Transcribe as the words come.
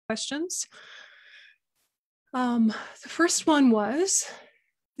questions. The first one was,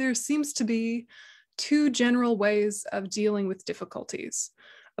 there seems to be two general ways of dealing with difficulties: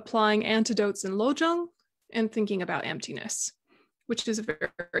 applying antidotes in lojong and thinking about emptiness, which is a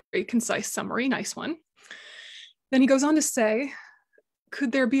very concise summary, nice one. Then he goes on to say,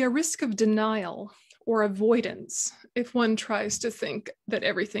 could there be a risk of denial or avoidance if one tries to think that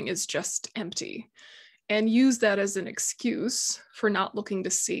everything is just empty, and use that as an excuse for not looking to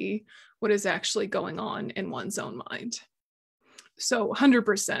see what is actually going on in one's own mind? So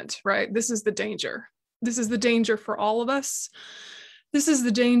 100%, right? This is the danger. This is the danger for all of us. This is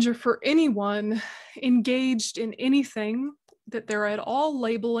the danger for anyone engaged in anything that they're at all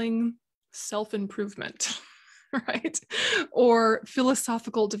labeling self-improvement, right? Or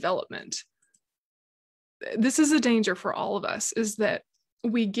philosophical development. This is a danger for all of us, is that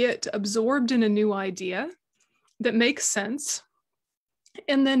we get absorbed in a new idea that makes sense,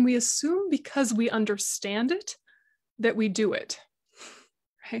 and then we assume because we understand it that we do it,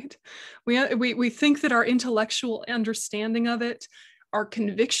 right? We think that our intellectual understanding of it, our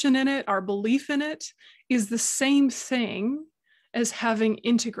conviction in it, our belief in it is the same thing as having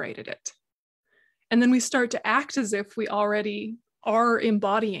integrated it. And then we start to act as if we already are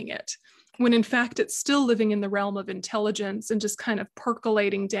embodying it, when in fact it's still living in the realm of intelligence and just kind of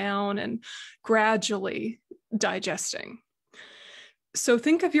percolating down and gradually digesting. So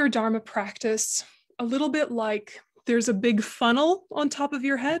think of your Dharma practice a little bit like there's a big funnel on top of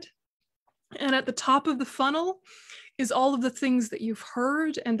your head, and at the top of the funnel is all of the things that you've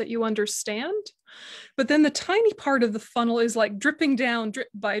heard and that you understand. But then the tiny part of the funnel is like dripping down drip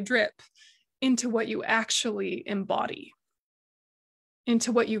by drip into what you actually embody,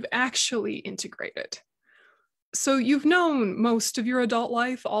 into what you've actually integrated. So you've known most of your adult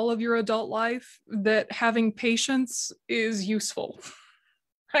life, all of your adult life, that having patience is useful,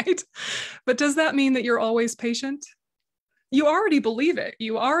 right? But does that mean that you're always patient? You already believe it.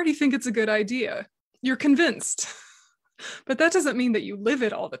 You already think it's a good idea. You're convinced. But that doesn't mean that you live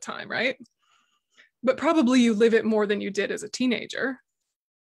it all the time, right? But probably you live it more than you did as a teenager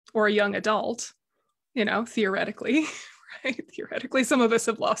or a young adult, you know, theoretically, right? Theoretically, some of us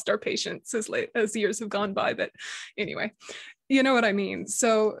have lost our patience as years have gone by, but anyway, you know what I mean.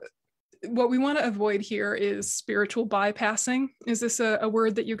 So what we want to avoid here is spiritual bypassing. Is this a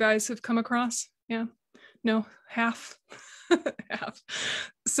word that you guys have come across? Yeah? No? Half? Half.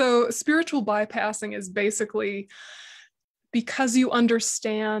 So spiritual bypassing is basically because you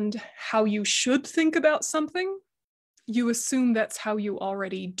understand how you should think about something, you assume that's how you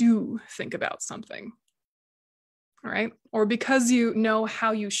already do think about something. All right? Or because you know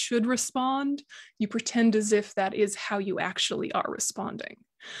how you should respond, you pretend as if that is how you actually are responding.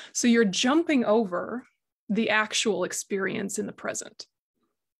 So you're jumping over the actual experience in the present.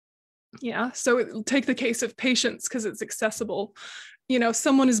 Yeah, so take the case of patience because it's accessible. You know,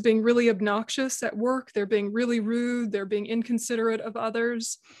 someone is being really obnoxious at work, they're being really rude, they're being inconsiderate of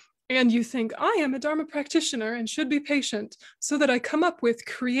others, and you think, I am a Dharma practitioner and should be patient so that I come up with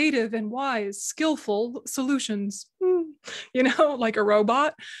creative and wise, skillful solutions. You know, like a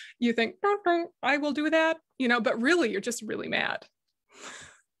robot, you think, I will do that, you know, but really you're just really mad.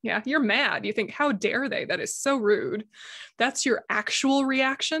 Yeah, you're mad. You think, how dare they? That is so rude. That's your actual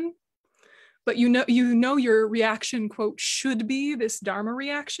reaction. But you know your reaction, quote, should be this Dharma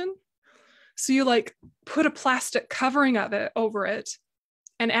reaction. So you like put a plastic covering of it over it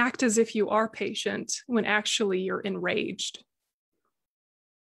and act as if you are patient when actually you're enraged.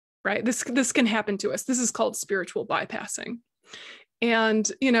 Right? This can happen to us. This is called spiritual bypassing.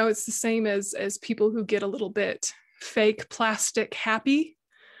 And, you know, it's the same as people who get a little bit fake plastic happy,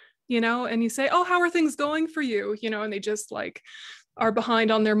 you know, and you say, oh, how are things going for you? You know, and they just like are behind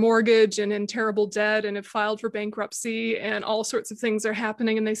on their mortgage and in terrible debt and have filed for bankruptcy and all sorts of things are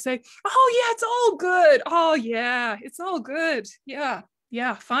happening. And they say, oh yeah, it's all good. Oh yeah, it's all good. Yeah,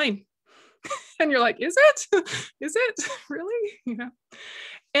 fine. And you're like, is it? Is it really? You know?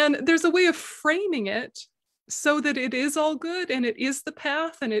 And there's a way of framing it so that it is all good and it is the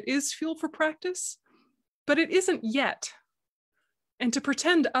path and it is fuel for practice, but it isn't yet. And to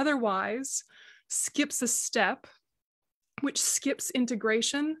pretend otherwise skips a step, which skips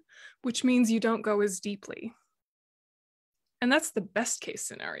integration, which means you don't go as deeply. And that's the best case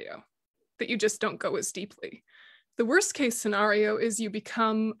scenario, that you just don't go as deeply. The worst case scenario is you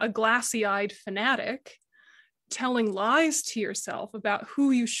become a glassy-eyed fanatic, telling lies to yourself about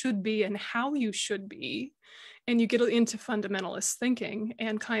who you should be and how you should be, and you get into fundamentalist thinking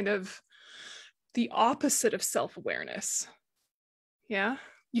and kind of the opposite of self-awareness. Yeah,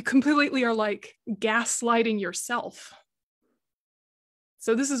 you completely are like gaslighting yourself.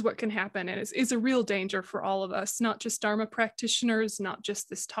 So this is what can happen, and it's a real danger for all of us, not just Dharma practitioners, not just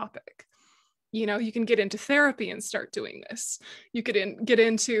this topic. You know, you can get into therapy and start doing this. You could get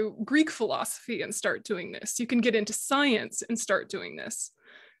into Greek philosophy and start doing this. You can get into science and start doing this.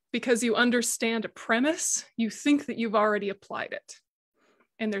 Because you understand a premise, you think that you've already applied it,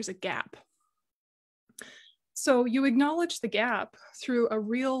 and there's a gap. So you acknowledge the gap through a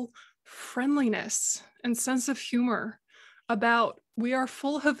real friendliness and sense of humor about we are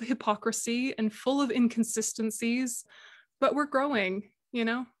full of hypocrisy and full of inconsistencies, but we're growing, you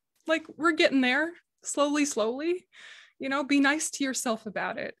know, like we're getting there slowly, slowly, you know, be nice to yourself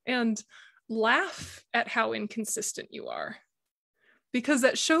about it and laugh at how inconsistent you are, because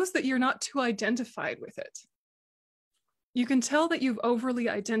that shows that you're not too identified with it. You can tell that you've overly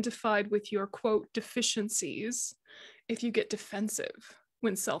identified with your, quote, deficiencies if you get defensive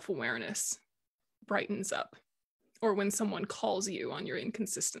when self-awareness brightens up or when someone calls you on your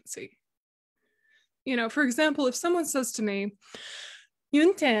inconsistency. You know, for example, if someone says to me,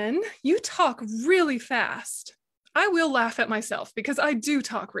 Yönten, you talk really fast, I will laugh at myself because I do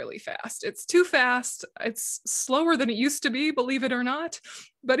talk really fast. It's too fast. It's slower than it used to be, believe it or not,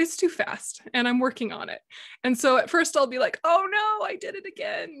 but it's too fast and I'm working on it. And so at first I'll be like, oh no, I did it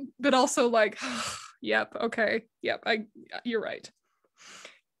again. But also like, yep, okay, yep, you're right.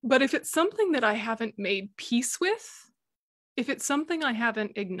 But if it's something that I haven't made peace with, if it's something I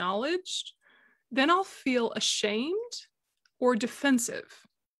haven't acknowledged, then I'll feel ashamed or defensive.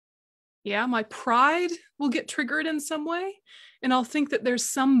 Yeah, my pride will get triggered in some way, and I'll think that there's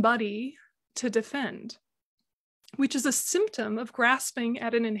somebody to defend, which is a symptom of grasping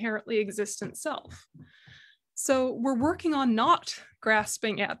at an inherently existent self. So we're working on not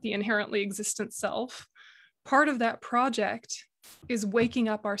grasping at the inherently existent self. Part of that project is waking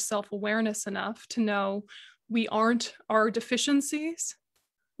up our self-awareness enough to know we aren't our deficiencies.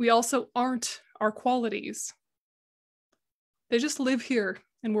 We also aren't our qualities. They just live here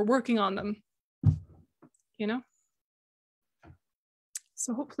and we're working on them, you know?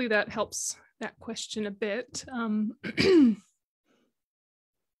 So hopefully that helps that question a bit.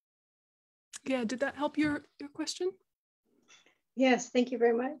 Yeah, did that help your question? Yes, thank you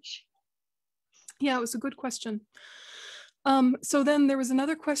very much. Yeah, it was a good question. So then there was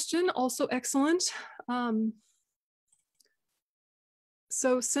another question, also excellent.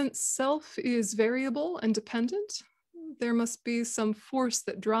 So since self is variable and dependent, there must be some force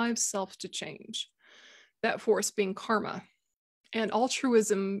that drives self to change. That force being karma, and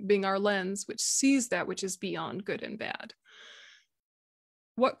altruism being our lens, which sees that which is beyond good and bad.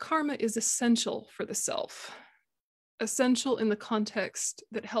 What karma is essential for the self? Essential in the context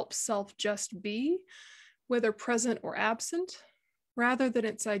that helps self just be, whether present or absent, rather than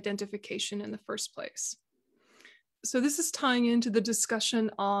its identification in the first place. So this is tying into the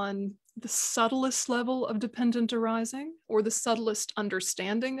discussion on the subtlest level of dependent arising, or the subtlest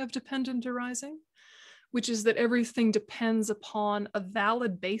understanding of dependent arising, which is that everything depends upon a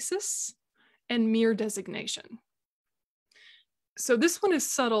valid basis and mere designation. So this one is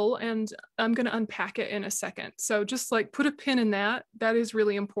subtle, and I'm going to unpack it in a second. So just like put a pin in that. That is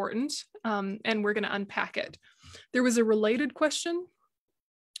really important, and we're going to unpack it. There was a related question,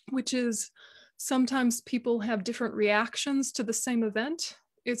 which is sometimes people have different reactions to the same event.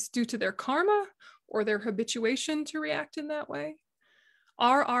 It's due to their karma or their habituation to react in that way.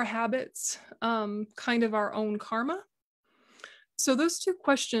 Are our habits kind of our own karma? So those two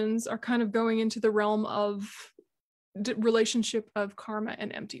questions are kind of going into the realm of relationship of karma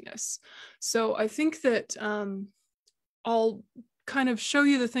and emptiness. So I think that I'll kind of show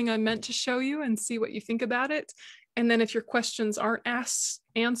you the thing I meant to show you and see what you think about it. And then if your questions aren't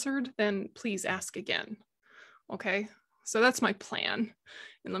answered, then please ask again. Okay, so that's my plan.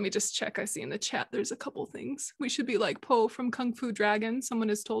 And let me just check. I see in the chat there's a couple things. We should be like Po from Kung Fu Dragon. Someone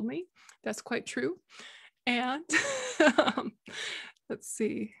has told me. That's quite true. And let's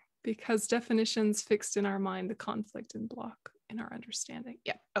see. Because definitions fixed in our mind, the conflict and block in our understanding.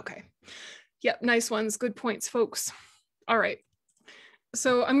 Yeah, okay. Yep, nice ones. Good points, folks. All right.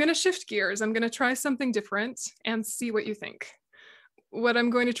 So I'm going to shift gears. I'm going to try something different and see what you think. What I'm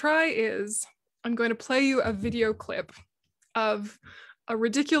going to try is I'm going to play you a video clip of a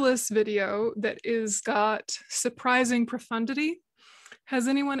ridiculous video that is got surprising profundity. Has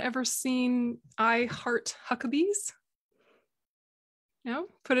anyone ever seen I Heart Huckabees? No?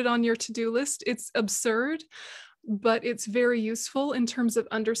 Put it on your to-do list. It's absurd, but it's very useful in terms of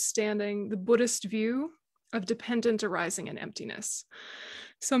understanding the Buddhist view of dependent arising and emptiness.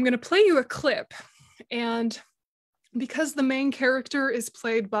 So I'm going to play you a clip, and because the main character is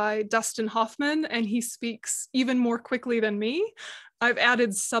played by Dustin Hoffman and he speaks even more quickly than me, I've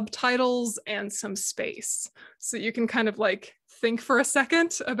added subtitles and some space so you can kind of like think for a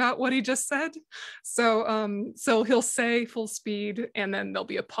second about what he just said. So he'll say full speed and then there'll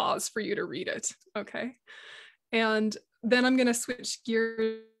be a pause for you to read it. Okay. And then I'm going to switch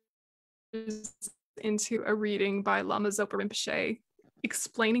gears into a reading by Lama Zopa Rinpoche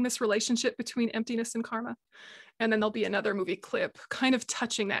explaining this relationship between emptiness and karma. And then there'll be another movie clip kind of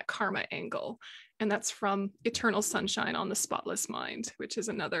touching that karma angle. And that's from Eternal Sunshine on the Spotless Mind, which is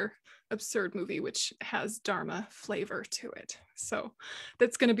another absurd movie which has Dharma flavor to it. So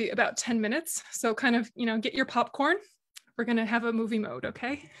that's going to be about 10 minutes. So kind of, get your popcorn. We're going to have a movie mode,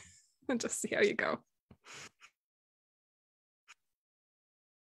 okay? And just see how you go.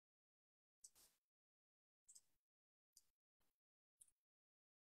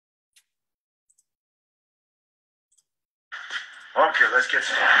 Okay, let's get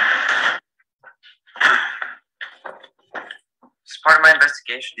started. It's part of my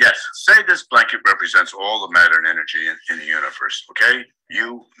investigation. Yes. Say this blanket represents all the matter and energy in the universe, okay?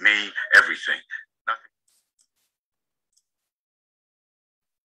 You, me, everything.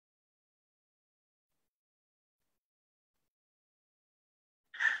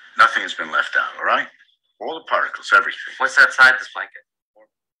 Nothing has been left out, all right? All the particles, everything. What's outside this blanket?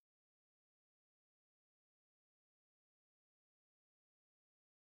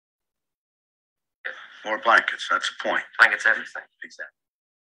 More blankets, that's the point. Blankets, everything. Exactly.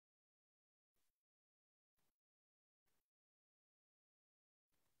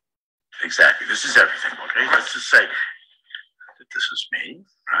 Exactly. This is everything, okay? Let's just say that this is me,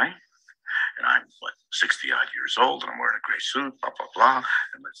 right? And I'm, 60 odd years old, and I'm wearing a gray suit, blah, blah, blah.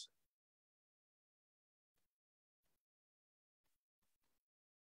 And let's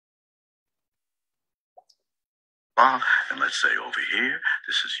and let's say over here,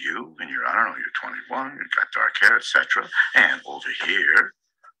 this is you, and you're, I don't know, you're 21, you've got dark hair, etc. And over here,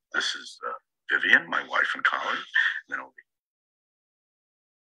 this is Vivian, my wife and colleague. And then over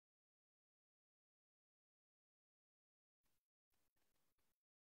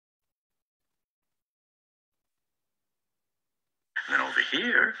And then over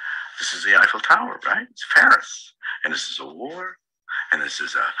here, this is the Eiffel Tower, right? It's Paris. And this is a war, and this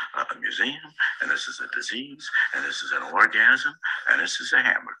is a museum, and this is a disease, and this is an orgasm, and this is a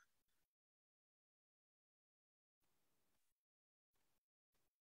hammer.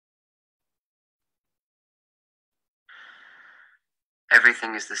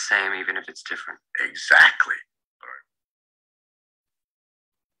 Everything is the same, even if it's different. Exactly.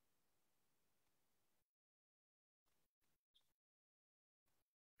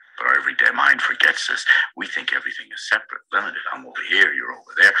 But our everyday mind forgets this. We think everything is separate, limited. I'm over here, you're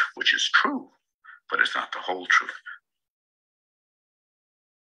over there, which is true, but it's not the whole truth.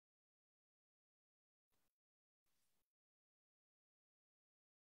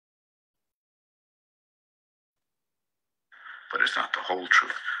 But it's not the whole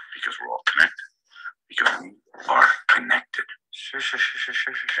truth, because we're all connected. Because we are connected. Sure.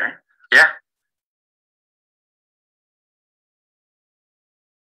 Okay? Yeah.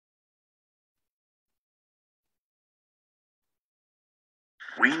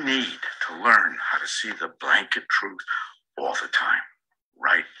 We need to learn how to see the blanket truth all the time,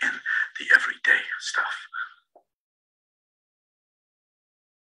 right in the everyday stuff.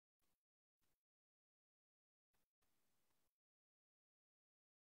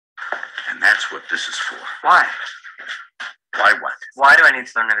 And that's what this is for. Why? Why what? Why do I need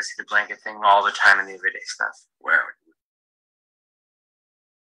to learn how to see the blanket thing all the time in the everyday stuff? Well,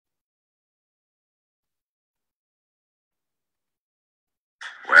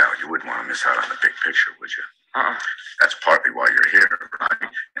 you wouldn't want to miss out on the big picture, would you? That's partly why you're here, right?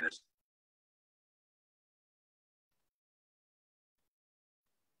 And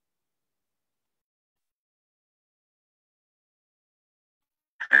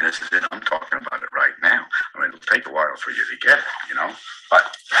this is it. I'm talking about it right now. I mean, it'll take a while for you to get it,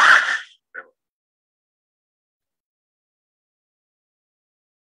 but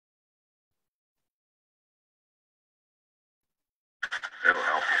it'll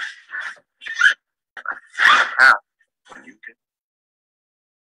help you. How? When you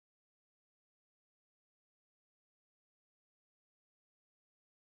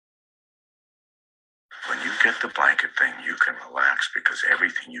get the blanket thing, you can relax because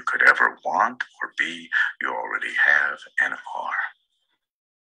everything you could ever want or be, you already have and are.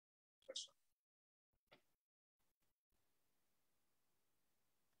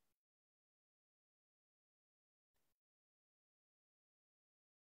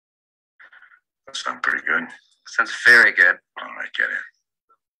 That sounds pretty good. Sounds very good. All right, get in.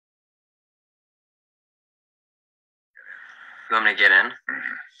 You want me to get in?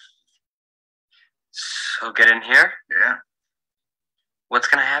 Mm-hmm. So get in here? Yeah. What's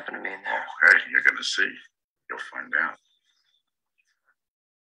going to happen to me in there? Oh, hey, you're going to see. You'll find out.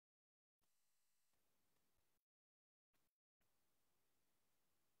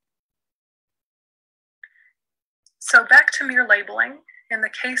 So back to mere labeling. In the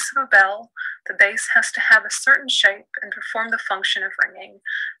case of a bell, the base has to have a certain shape and perform the function of ringing.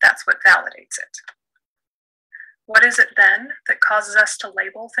 That's what validates it. What is it then that causes us to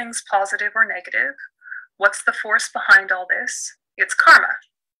label things positive or negative? What's the force behind all this? It's karma.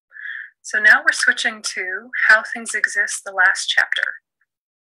 So now we're switching to how things exist, the last chapter.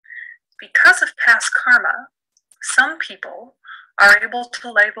 Because of past karma, some people are able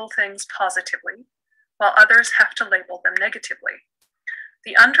to label things positively, while others have to label them negatively.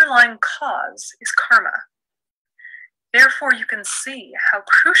 The underlying cause is karma. Therefore, you can see how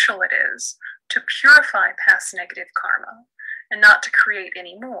crucial it is to purify past negative karma and not to create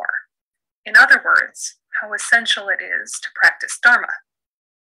any more. In other words, how essential it is to practice Dharma.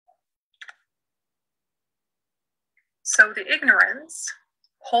 So the ignorance,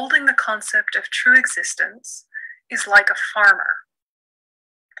 holding the concept of true existence, is like a farmer.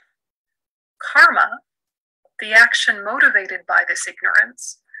 Karma, the action motivated by this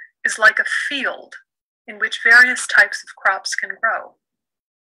ignorance, is like a field in which various types of crops can grow.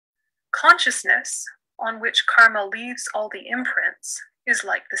 Consciousness, on which karma leaves all the imprints, is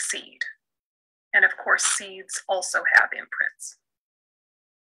like the seed. And of course, seeds also have imprints.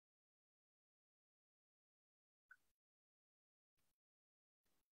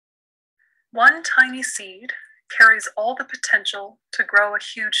 One tiny seed carries all the potential to grow a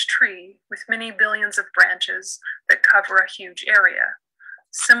huge tree with many billions of branches that cover a huge area.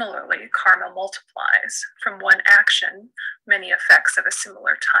 Similarly, karma multiplies from one action, many effects of a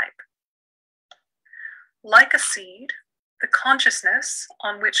similar type. Like a seed, the consciousness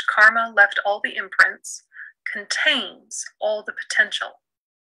on which karma left all the imprints contains all the potential.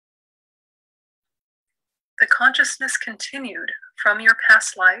 The consciousness continued from your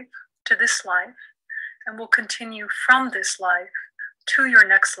past life to this life and will continue from this life to your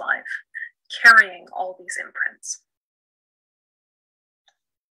next life, carrying all these imprints.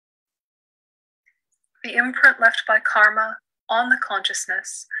 The imprint left by karma on the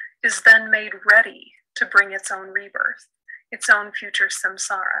consciousness is then made ready to bring its own rebirth, its own future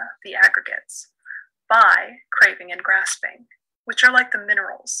samsara, the aggregates, by craving and grasping, which are like the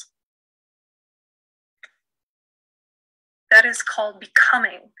minerals. That is called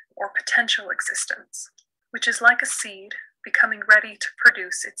becoming or potential existence, which is like a seed becoming ready to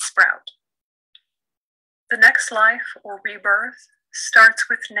produce its sprout. The next life or rebirth starts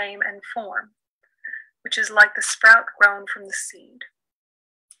with name and form, which is like the sprout grown from the seed.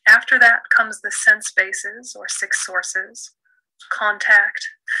 After that comes the sense bases or six sources, contact,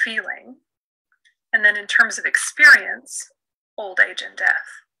 feeling, and then in terms of experience, old age and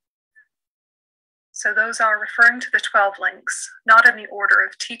death. So those are referring to the 12 links, not in the order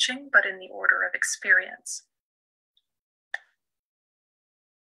of teaching, but in the order of experience.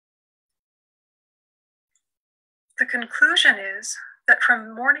 The conclusion is that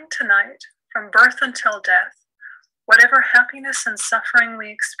from morning to night, from birth until death, whatever happiness and suffering we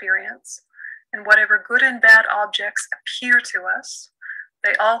experience, and whatever good and bad objects appear to us,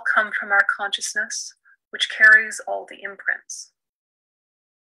 they all come from our consciousness, which carries all the imprints.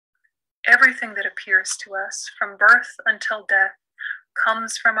 Everything that appears to us from birth until death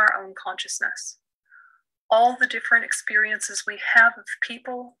comes from our own consciousness. All the different experiences we have of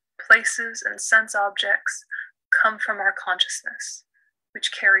people, places, and sense objects come from our consciousness,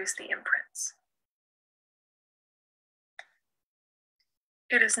 which carries the imprints.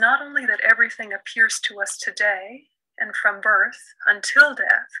 It is not only that everything appears to us today and from birth until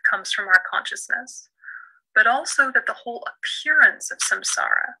death comes from our consciousness, but also that the whole appearance of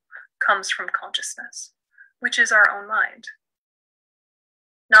samsara comes from consciousness, which is our own mind.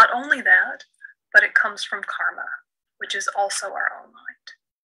 Not only that, but it comes from karma, which is also our own mind.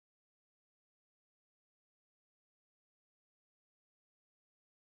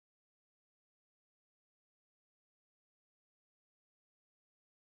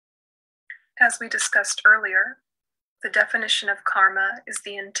 As we discussed earlier, the definition of karma is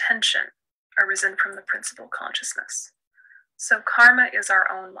the intention arisen from the principal consciousness. So karma is our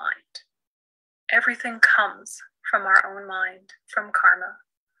own mind. Everything comes from our own mind, from karma.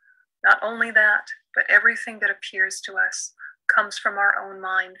 Not only that, but everything that appears to us comes from our own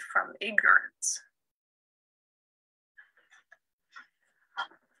mind, from ignorance.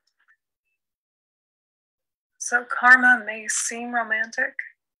 So karma may seem romantic,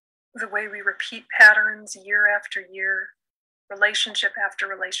 the way we repeat patterns year after year, relationship after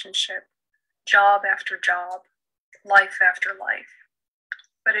relationship, job after job, life after life.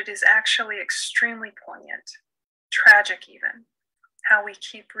 But it is actually extremely poignant, tragic even, how we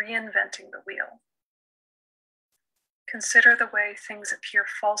keep reinventing the wheel. Consider the way things appear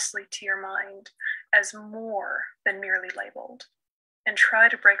falsely to your mind as more than merely labeled, and try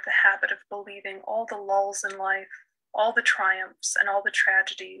to break the habit of believing all the lulls in life, all the triumphs, and all the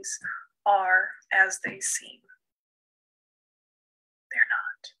tragedies are as they seem. They're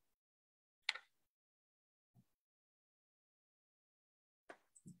not.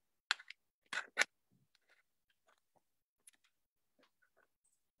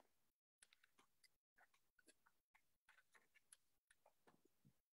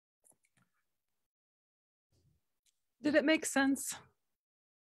 Did it make sense?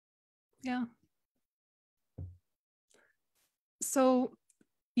 Yeah. So,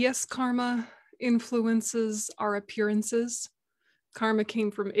 yes, karma influences our appearances. Karma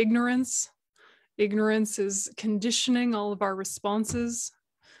came from ignorance. Ignorance is conditioning all of our responses.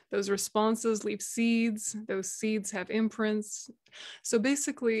 Those responses leave seeds. Those seeds have imprints. So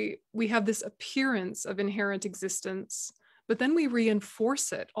basically, we have this appearance of inherent existence, but then we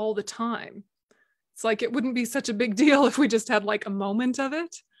reinforce it all the time. It's like it wouldn't be such a big deal if we just had like a moment of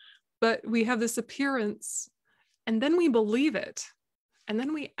it, but we have this appearance and then we believe it, and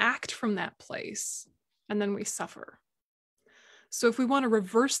then we act from that place, and then we suffer. So if we want to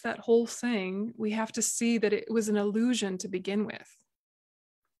reverse that whole thing, we have to see that it was an illusion to begin with.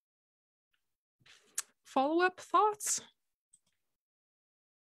 Follow-up thoughts?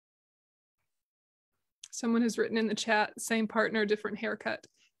 Someone has written in the chat, same partner, different haircut.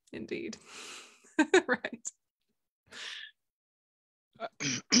 Indeed. Right.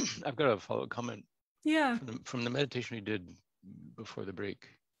 I've got a follow-up comment. Yeah. From the meditation we did before the break.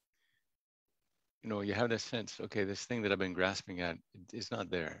 You know, you have this sense, okay, this thing that I've been grasping at is not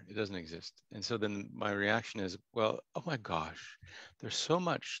there. It doesn't exist. And so then my reaction is, well, oh my gosh, there's so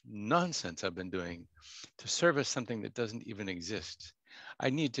much nonsense I've been doing to service something that doesn't even exist. I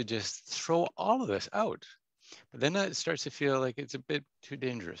need to just throw all of this out. But then it starts to feel like it's a bit too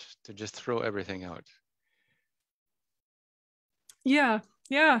dangerous to just throw everything out. Yeah,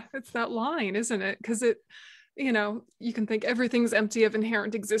 it's that line, isn't it? Because it, you know, you can think everything's empty of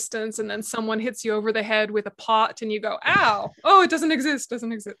inherent existence, and then someone hits you over the head with a pot and you go, ow, oh, it doesn't exist,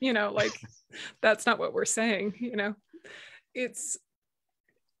 you know, like that's not what we're saying, you know. It's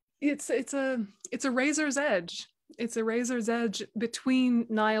a razor's edge. It's a razor's edge between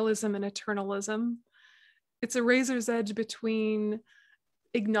nihilism and eternalism. It's a razor's edge between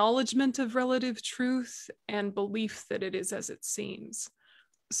acknowledgement of relative truth and belief that it is as it seems.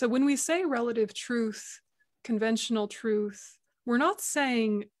 So when we say relative truth, conventional truth, we're not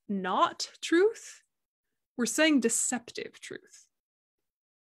saying not truth, we're saying deceptive truth.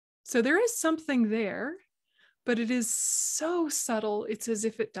 So there is something there, but it is so subtle, it's as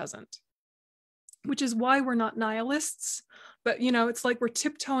if it doesn't, which is why we're not nihilists. But, you know, it's like we're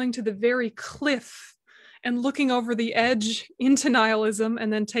tiptoeing to the very cliff and looking over the edge into nihilism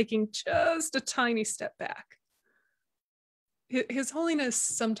and then taking just a tiny step back. His Holiness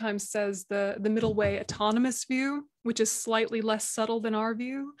sometimes says the middle way autonomous view, which is slightly less subtle than our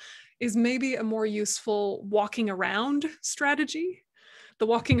view, is maybe a more useful walking around strategy. The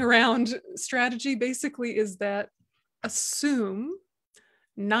walking around strategy basically is that assume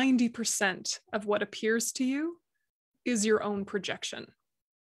 90% of what appears to you is your own projection,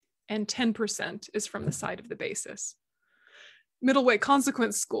 and 10% is from the side of the basis. Middle way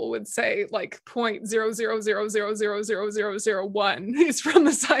consequence school would say like 0.000000001 is from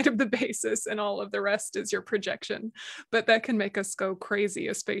the side of the basis, and all of the rest is your projection. But that can make us go crazy,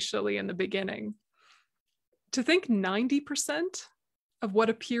 especially in the beginning. To think 90% of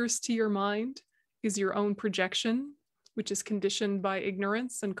what appears to your mind is your own projection, which is conditioned by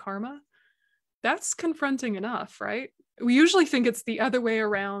ignorance and karma, that's confronting enough, right? We usually think it's the other way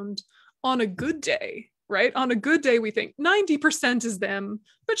around on a good day, right? On a good day, we think 90% is them,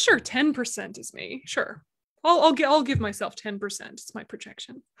 but sure, 10% is me. Sure, I'll give myself 10%. It's my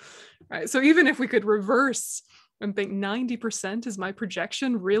projection, right? So even if we could reverse and think 90% is my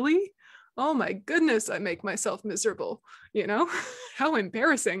projection, really? Oh my goodness, I make myself miserable, you know? How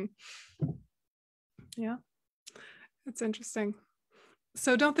embarrassing. Yeah, it's interesting.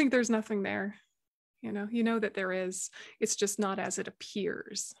 So don't think there's nothing there. You know that there is. It's just not as it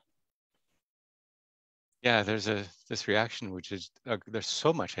appears. Yeah, there's this reaction, which is there's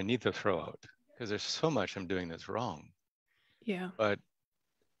so much I need to throw out because there's so much I'm doing that's wrong. Yeah. But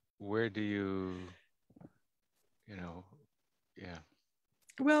where do you Yeah.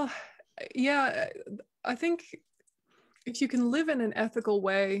 Well, yeah, I think if you can live in an ethical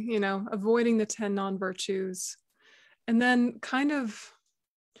way, avoiding the 10 non-virtues, and then kind of,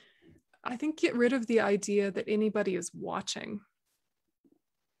 I think, get rid of the idea that anybody is watching,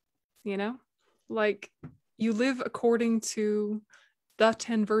 like you live according to the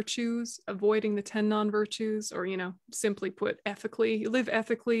 10 virtues, avoiding the 10 non-virtues, or, simply put, ethically. You live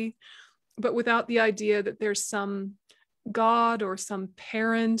ethically, but without the idea that there's some God or some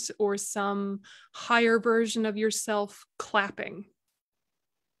parent or some higher version of yourself clapping.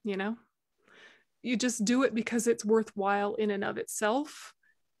 You just do it because it's worthwhile in and of itself,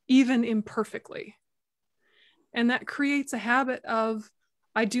 even imperfectly. And that creates a habit of,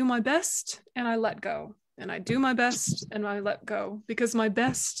 I do my best and I let go. And I do my best and I let go, because my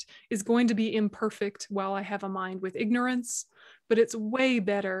best is going to be imperfect while I have a mind with ignorance, but it's way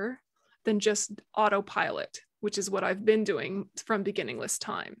better than just autopilot, which is what I've been doing from beginningless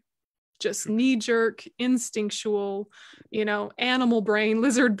time. Just knee-jerk, instinctual, animal brain,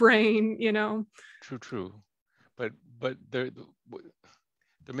 lizard brain, True. But there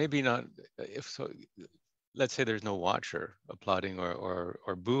may be not, if so, let's say there's no watcher applauding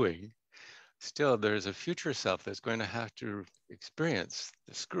or booing. Still, there's a future self that's going to have to experience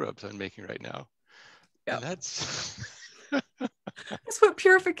the screw-ups I'm making right now. Yep. And that's what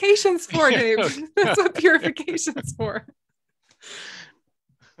purification's for, Dave. Okay. That's what purification's for.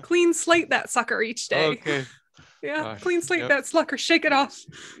 Clean slate that sucker each day. Okay. Yeah, gosh. Clean slate that sucker. Shake it off.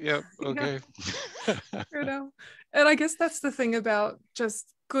 Yep. Okay. And I guess that's the thing about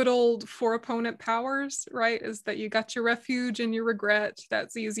just good old four opponent powers, right? Is that you got your refuge and your regret.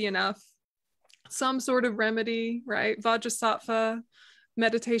 That's easy enough. Some sort of remedy, right? Vajrasattva,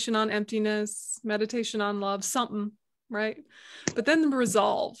 meditation on emptiness, meditation on love, something, right? But then the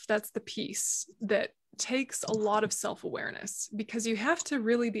resolve, that's the piece that takes a lot of self-awareness, because you have to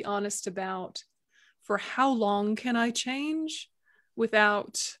really be honest about, for how long can I change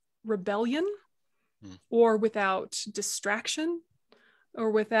without rebellion or without distraction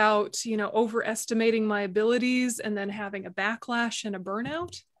or without, overestimating my abilities and then having a backlash and a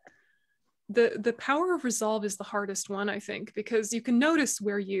burnout? The power of resolve is the hardest one, I think, because you can notice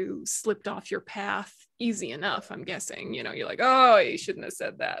where you slipped off your path easy enough, I'm guessing. You're like, oh, you shouldn't have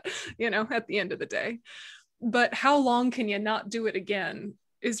said that, at the end of the day. But how long can you not do it again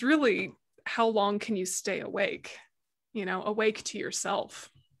is really how long can you stay awake, awake to yourself.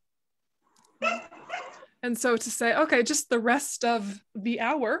 And so to say, okay, just the rest of the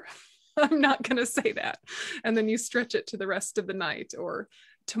hour, I'm not going to say that. And then you stretch it to the rest of the night, or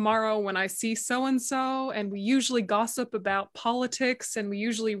tomorrow when I see so-and-so, and we usually gossip about politics, and we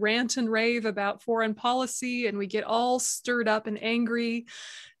usually rant and rave about foreign policy, and we get all stirred up and angry,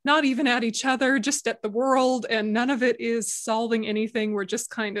 not even at each other, just at the world, and none of it is solving anything. We're just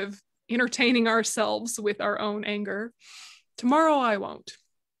kind of entertaining ourselves with our own anger. Tomorrow I won't,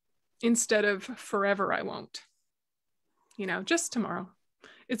 instead of forever I won't. Just tomorrow.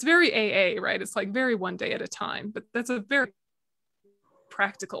 It's very AA, right? It's like very one day at a time, but that's a very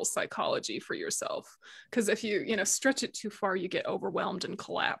practical psychology for yourself, because if you stretch it too far, you get overwhelmed and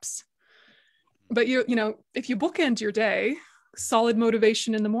collapse. But if you bookend your day, solid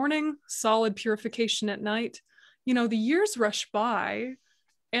motivation in the morning, solid purification at night, the years rush by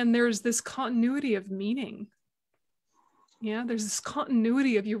and there's this continuity of meaning. Yeah, there's this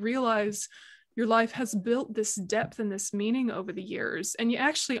continuity of, you realize your life has built this depth and this meaning over the years, and you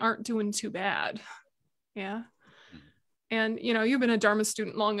actually aren't doing too bad. Yeah. And, you've been a Dharma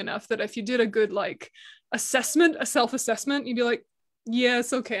student long enough that if you did a good, assessment, a self-assessment, you'd be like,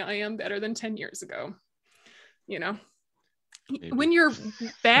 yes, okay, I am better than 10 years ago. Maybe. When you're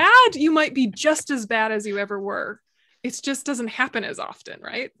bad, you might be just as bad as you ever were. It just doesn't happen as often,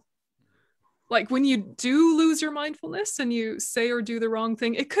 right? Like when you do lose your mindfulness and you say or do the wrong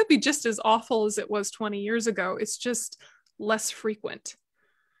thing, it could be just as awful as it was 20 years ago. It's just less frequent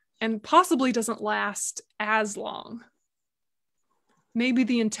and possibly doesn't last as long. Maybe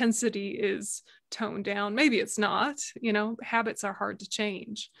the intensity is toned down. Maybe it's not. Habits are hard to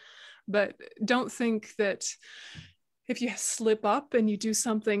change. But don't think that if you slip up and you do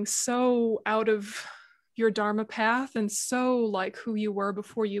something so out of your Dharma path and so like who you were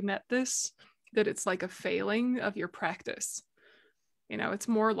before you met this, that it's like a failing of your practice. It's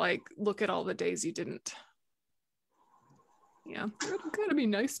more like, look at all the days you didn't. Yeah, you gotta be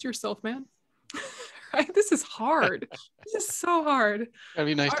nice to yourself, man. Right? This is hard. This is so hard. Gotta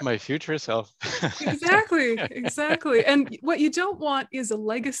be nice to my future self. Exactly. And what you don't want is a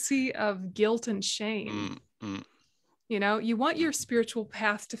legacy of guilt and shame. You want your spiritual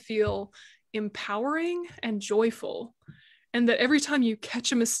path to feel empowering and joyful. And that every time you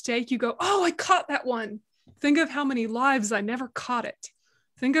catch a mistake, you go, oh, I caught that one. Think of how many lives I never caught it.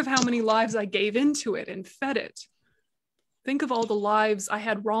 Think of how many lives I gave into it and fed it. Think of all the lives I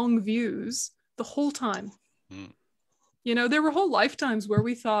had wrong views the whole time. You know, there were whole lifetimes where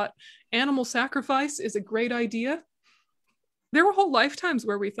we thought animal sacrifice is a great idea. There were whole lifetimes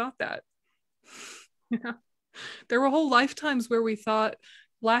where we thought that. Yeah. There were whole lifetimes where we thought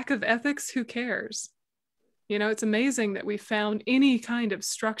lack of ethics, who cares? You know, it's amazing that we found any kind of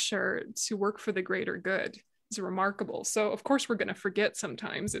structure to work for the greater good. It's remarkable. So of course we're going to forget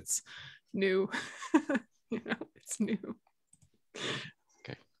sometimes. It's new. You know, it's new.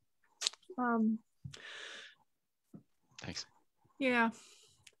 Okay. Thanks. Yeah.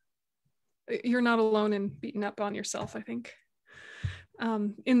 You're not alone in beating up on yourself, I think.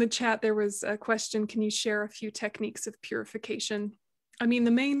 In the chat, there was a question, can you share a few techniques of purification? I mean,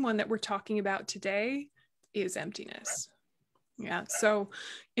 the main one that we're talking about today is emptiness. Yeah, so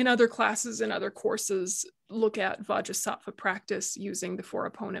in other classes and other courses, look at Vajrasattva practice using the 4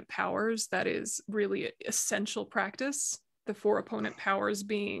 opponent powers. That is really essential practice. The 4 opponent powers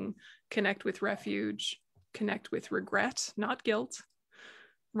being connect with refuge, connect with regret, not guilt,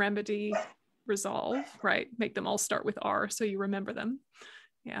 remedy, resolve, right? Make them all start with R so you remember them.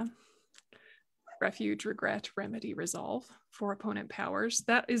 Yeah. Refuge, regret, remedy, resolve, 4 opponent powers.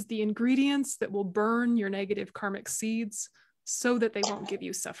 That is the ingredients that will burn your negative karmic seeds so that they won't give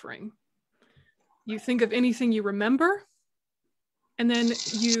you suffering. You think of anything you remember, and then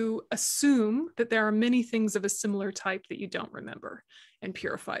you assume that there are many things of a similar type that you don't remember, and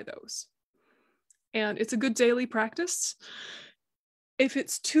purify those. And it's a good daily practice. If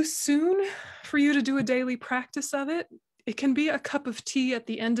it's too soon for you to do a daily practice of it, it can be a cup of tea at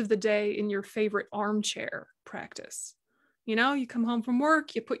the end of the day in your favorite armchair practice. You know, you come home from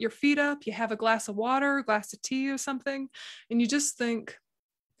work, you put your feet up, you have a glass of water, a glass of tea or something, and you just think,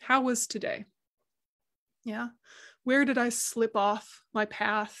 how was today? Yeah. Where did I slip off my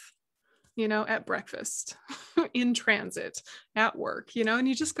path? You know, at breakfast, in transit, at work, you know, and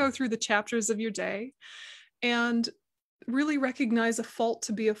you just go through the chapters of your day and really recognize a fault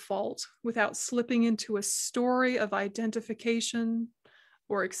to be a fault without slipping into a story of identification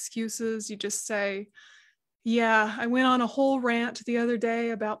or excuses. You just say, yeah, I went on a whole rant the other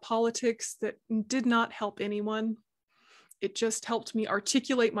day about politics that did not help anyone. It just helped me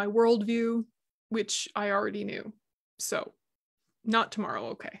articulate my worldview, which I already knew. So not tomorrow,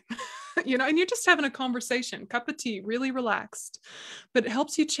 okay. You know, and you're just having a conversation, cup of tea, really relaxed, but it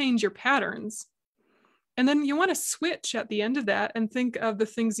helps you change your patterns. And then you want to switch at the end of that and think of the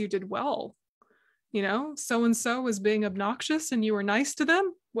things you did well. You know, so-and-so was being obnoxious and you were nice to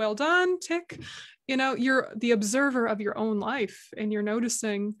them. Well done, tick. You know, you're the observer of your own life and you're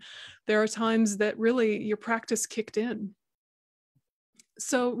noticing there are times that really your practice kicked in.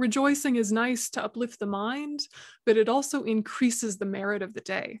 So rejoicing is nice to uplift the mind, but it also increases the merit of the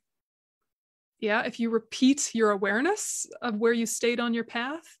day. Yeah, if you repeat your awareness of where you stayed on your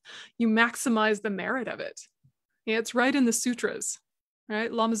path, you maximize the merit of it. Yeah, it's right in the sutras,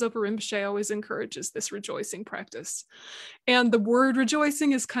 right? Lama Zopa Rinpoche always encourages this rejoicing practice. And the word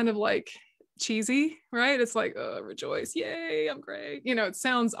rejoicing is kind of like cheesy, right? It's like, oh, rejoice, yay, I'm great. You know, it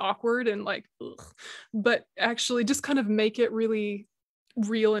sounds awkward and like, ugh. But actually just kind of make it really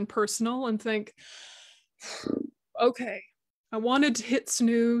real and personal and think, okay, I wanted to hit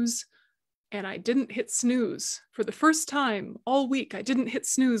snooze and I didn't hit snooze. For the first time all week, I didn't hit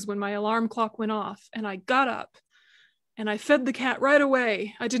snooze when my alarm clock went off, and I got up and I fed the cat right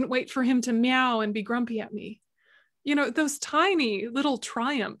away. I didn't wait for him to meow and be grumpy at me. You know, those tiny little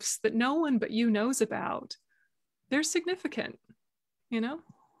triumphs that no one but you knows about, they're significant, you know?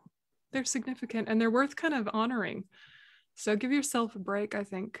 They're significant and they're worth kind of honoring. So give yourself a break, I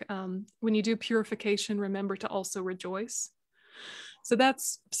think. When you do purification, remember to also rejoice. So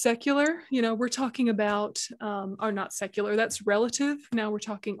that's secular, you know, we're talking about, or not secular, that's relative. Now we're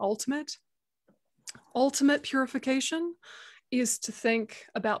talking ultimate. Ultimate purification is to think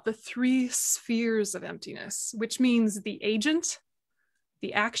about the 3 spheres of emptiness, which means the agent,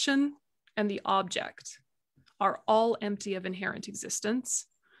 the action, and the object are all empty of inherent existence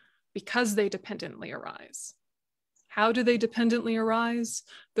because they dependently arise. How do they dependently arise?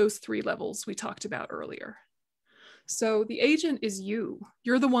 Those 3 levels we talked about earlier. So the agent is you.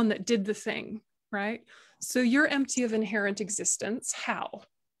 You're the one that did the thing, right? So you're empty of inherent existence. How?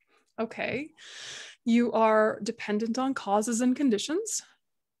 Okay. You are dependent on causes and conditions,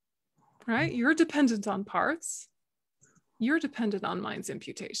 right? You're dependent on parts. You're dependent on mind's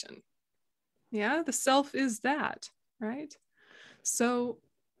imputation. Yeah, the self is that, right? So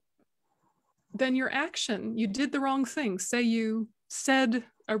then your action, you did the wrong thing. Say you said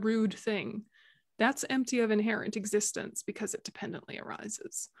a rude thing. That's empty of inherent existence because it dependently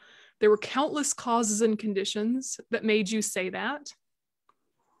arises. There were countless causes and conditions that made you say that.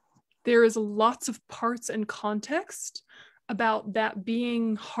 There is lots of parts and context about that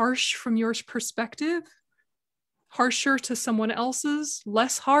being harsh from your perspective, harsher to someone else's,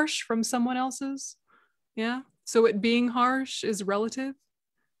 less harsh from someone else's. Yeah. So it being harsh is relative,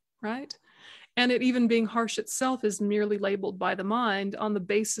 right? And it even being harsh itself is merely labeled by the mind on the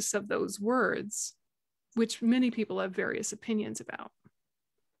basis of those words, which many people have various opinions about.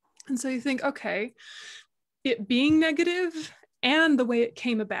 And so you think, okay, it being negative and the way it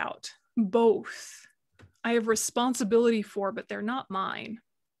came about, both I have responsibility for, but they're not mine,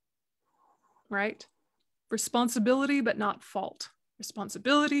 right? Responsibility, but not fault.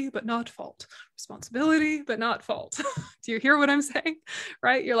 Responsibility, but not fault. Responsibility, but not fault. Do you hear what I'm saying?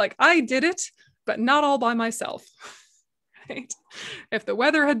 Right? You're like, I did it, but not all by myself, right? If the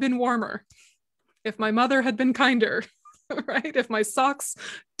weather had been warmer, if my mother had been kinder, right? If my socks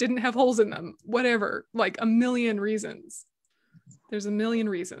didn't have holes in them, whatever, like a million reasons. There's a million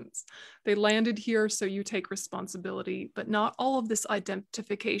reasons. They landed here, so you take responsibility, but not all of this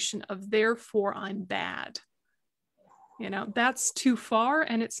identification of therefore I'm bad. You know, that's too far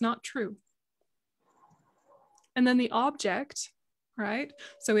and it's not true. And then the object, right?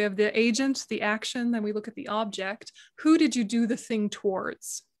 So we have the agent, the action, then we look at the object. Who did you do the thing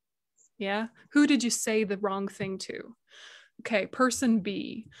towards? Yeah. Who did you say the wrong thing to? Okay, person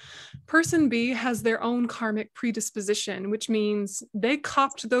B. Person B has their own karmic predisposition, which means they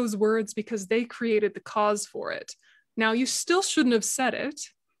copped those words because they created the cause for it. Now, you still shouldn't have said it,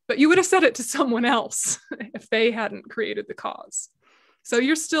 but you would have said it to someone else if they hadn't created the cause. So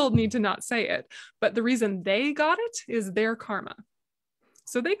you still need to not say it, but the reason they got it is their karma.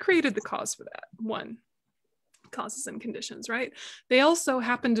 So they created the cause for that, one. Causes and conditions, right? They also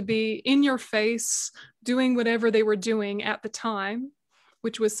happen to be in your face doing whatever they were doing at the time,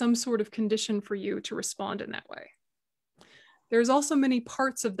 which was some sort of condition for you to respond in that way. There's also many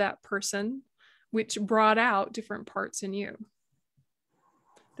parts of that person which brought out different parts in you.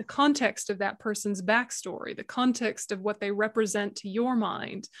 The context of that person's backstory, the context of what they represent to your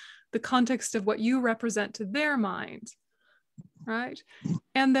mind, the context of what you represent to their mind, right?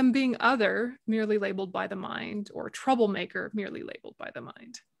 And them being other, merely labeled by the mind, or troublemaker, merely labeled by the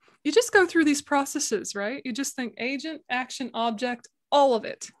mind. You just go through these processes, right? You just think agent, action, object, all of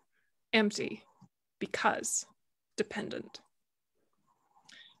it empty because dependent.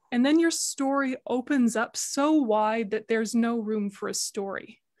 And then your story opens up so wide that there's no room for a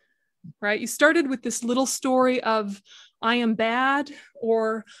story, right? You started with this little story of I am bad,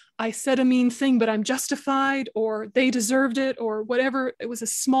 or I said a mean thing, but I'm justified, or they deserved it, or whatever. It was a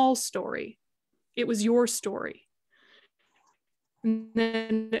small story. It was your story. And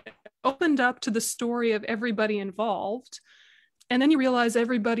then it opened up to the story of everybody involved. And then you realize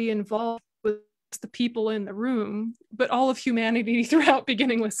everybody involved was the people in the room, but all of humanity throughout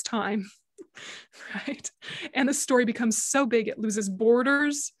beginningless time, right? And the story becomes so big, it loses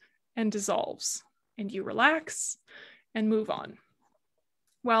borders and dissolves, and you relax and move on.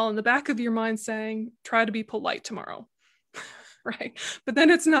 While in the back of your mind saying, try to be polite tomorrow, right? But then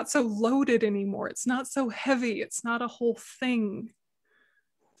it's not so loaded anymore. It's not so heavy. It's not a whole thing.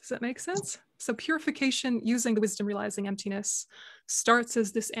 Does that make sense? So purification using the wisdom realizing emptiness starts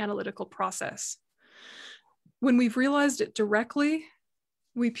as this analytical process. When we've realized it directly,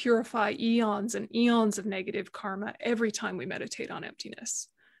 we purify eons and eons of negative karma every time we meditate on emptiness.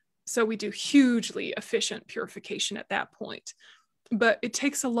 So we do hugely efficient purification at that point. But it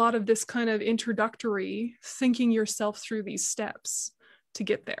takes a lot of this kind of introductory thinking yourself through these steps to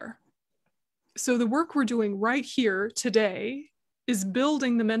get there. So the work we're doing right here today is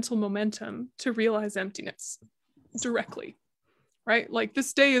building the mental momentum to realize emptiness directly, right? Like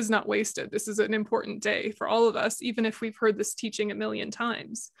this day is not wasted. This is an important day for all of us, even if we've heard this teaching a million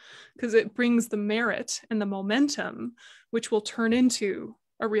times, because it brings the merit and the momentum, which will turn into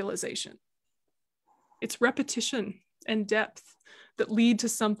a realization. It's repetition and depth that lead to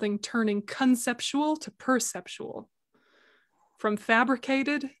something turning conceptual to perceptual, from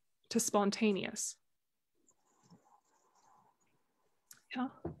fabricated to spontaneous. Yeah.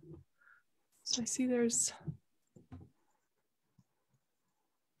 So I see there's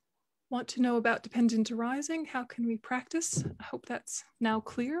want to know about dependent arising. How can we practice? I hope that's now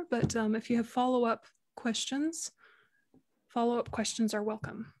clear, but if you have follow-up questions are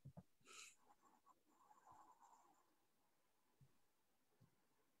welcome.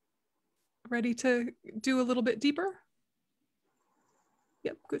 Ready to do a little bit deeper?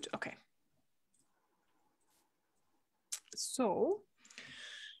 Yep, good, okay. So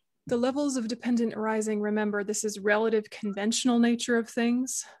the levels of dependent arising, remember, this is relative conventional nature of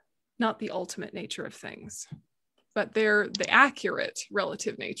things, not the ultimate nature of things, but they're the accurate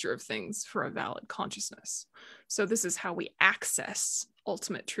relative nature of things for a valid consciousness. So this is how we access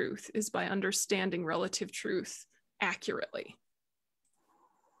ultimate truth, is by understanding relative truth accurately.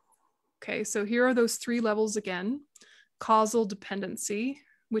 Okay, so here are those three levels again. Causal dependency,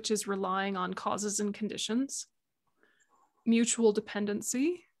 which is relying on causes and conditions. Mutual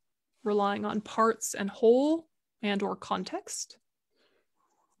dependency, relying on parts and whole and or context.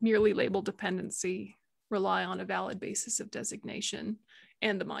 Merely label dependency, rely on a valid basis of designation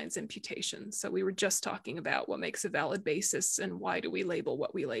and the mind's imputation. So we were just talking about what makes a valid basis and why do we label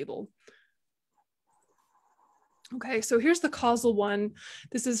what we label. Okay, so here's the causal one.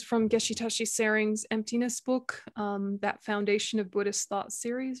 This is from Geshe-Tashi Sering's Emptiness book, that Foundation of Buddhist Thought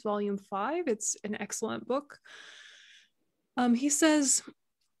series, volume 5. It's an excellent book. He says,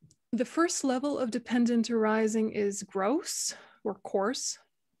 the first level of dependent arising is gross or coarse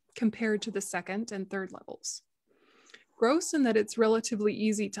compared to the second and third levels. Gross in that it's relatively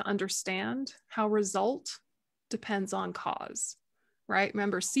easy to understand how result depends on cause, right?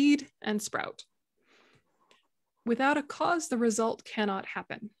 Remember, seed and sprout. Without a cause, the result cannot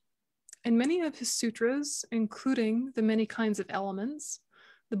happen. In many of his sutras, including the many kinds of elements,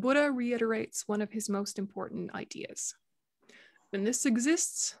 the Buddha reiterates one of his most important ideas. When this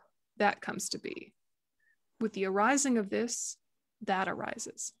exists, that comes to be. With the arising of this, that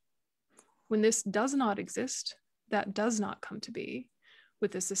arises. When this does not exist, that does not come to be.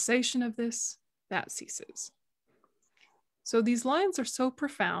 With the cessation of this, that ceases. So these lines are so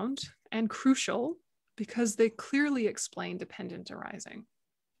profound and crucial because they clearly explain dependent arising.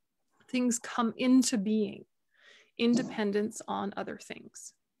 Things come into being in dependence on other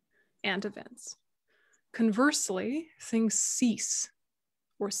things and events. Conversely, things cease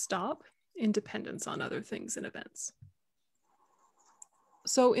or stop in dependence on other things and events.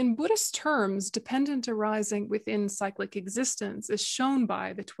 So in Buddhist terms, dependent arising within cyclic existence is shown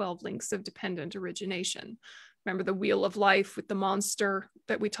by the 12 links of dependent origination. Remember the wheel of life with the monster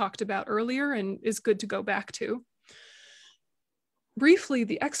that we talked about earlier and is good to go back to. Briefly,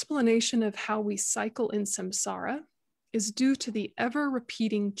 the explanation of how we cycle in samsara is due to the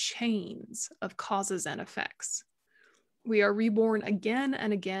ever-repeating chains of causes and effects. We are reborn again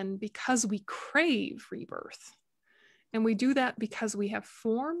and again because we crave rebirth. And we do that because we have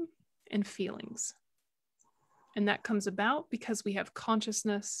form and feelings. And that comes about because we have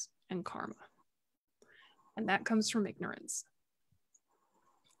consciousness and karma. And that comes from ignorance.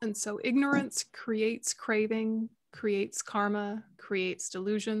 And so ignorance creates craving, creates karma, creates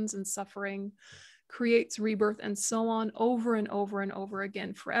delusions and suffering, creates rebirth, and so on over and over and over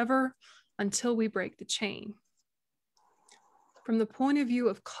again forever until we break the chain. From the point of view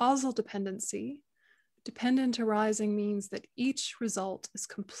of causal dependency, dependent arising means that each result is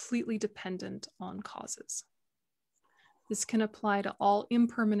completely dependent on causes. This can apply to all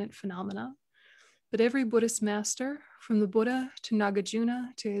impermanent phenomena, but every Buddhist master, from the Buddha to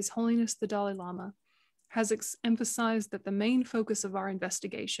Nagarjuna to His Holiness the Dalai Lama, has emphasized that the main focus of our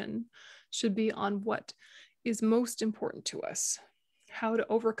investigation should be on what is most important to us, how to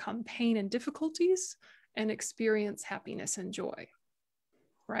overcome pain and difficulties and experience happiness and joy,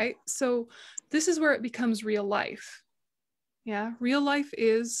 right? So this is where it becomes real life. Yeah, real life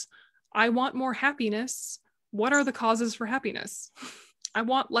is, I want more happiness. What are the causes for happiness? I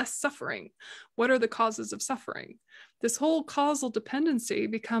want less suffering. What are the causes of suffering? This whole causal dependency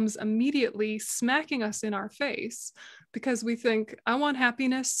becomes immediately smacking us in our face because we think, I want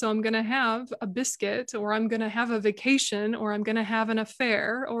happiness, so I'm going to have a biscuit, or I'm going to have a vacation, or I'm going to have an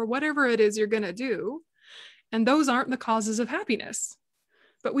affair, or whatever it is you're going to do. And those aren't the causes of happiness.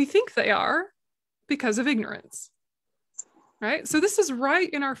 But we think they are because of ignorance. Right? So this is right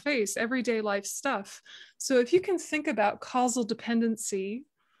in our face, everyday life stuff. So if you can think about causal dependency,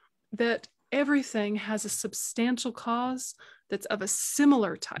 that everything has a substantial cause that's of a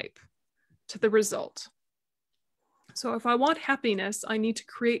similar type to the result. So if I want happiness, I need to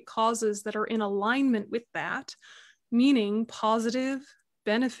create causes that are in alignment with that, meaning positive,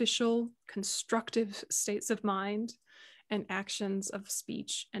 beneficial, constructive states of mind and actions of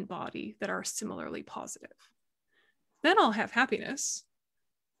speech and body that are similarly positive. Then I'll have happiness.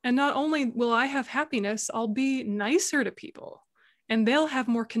 And not only will I have happiness, I'll be nicer to people and they'll have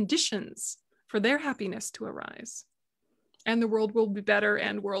more conditions for their happiness to arise. And the world will be better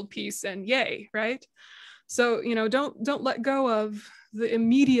and world peace and yay, right? So, don't let go of the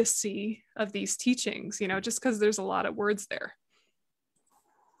immediacy of these teachings, just because there's a lot of words there.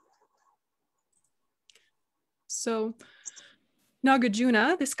 So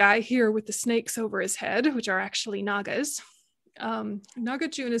Nagarjuna, this guy here with the snakes over his head, which are actually Nagas,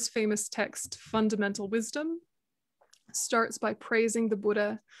 Nagarjuna's famous text, Fundamental Wisdom, starts by praising the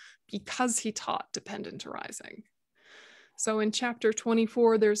Buddha because he taught dependent arising. So in chapter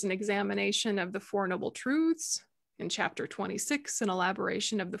 24, there's an examination of the Four Noble Truths. In chapter 26, an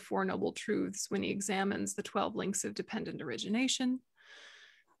elaboration of the Four Noble Truths when he examines the 12 links of dependent origination.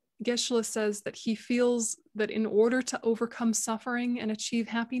 Geshe-la says that he feels that in order to overcome suffering and achieve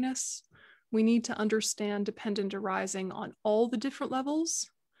happiness, we need to understand dependent arising on all the different levels,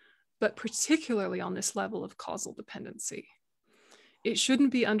 but particularly on this level of causal dependency. It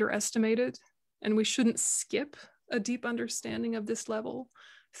shouldn't be underestimated, and we shouldn't skip a deep understanding of this level,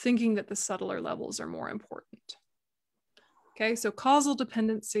 thinking that the subtler levels are more important. Okay, so causal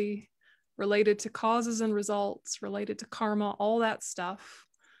dependency related to causes and results, related to karma, all that stuff.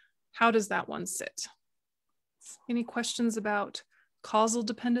 How does that one sit? Any questions about causal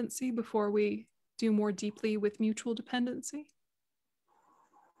dependency before we do more deeply with mutual dependency?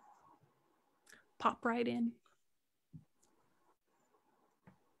 Pop right in.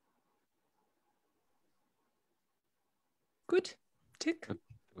 Good. Tick.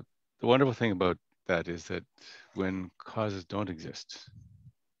 The wonderful thing about that is that when causes don't exist.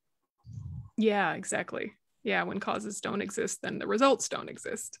 Yeah, exactly. Yeah, when causes don't exist, then the results don't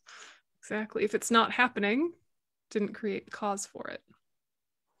exist. Exactly. If it's not happening, didn't create the cause for it.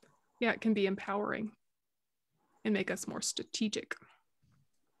 Yeah, it can be empowering and make us more strategic.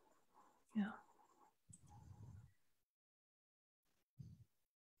 Yeah.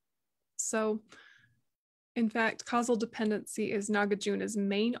 So, in fact, causal dependency is Nagarjuna's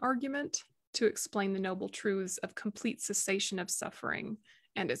main argument to explain the noble truths of complete cessation of suffering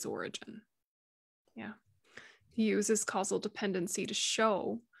and its origin. Yeah. He uses causal dependency to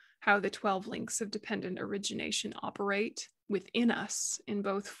show how the 12 links of dependent origination operate within us in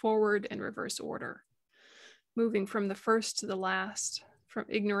both forward and reverse order, moving from the first to the last, from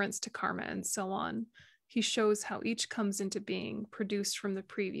ignorance to karma, and so on. He shows how each comes into being produced from the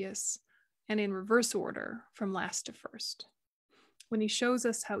previous, and in reverse order from last to first, when he shows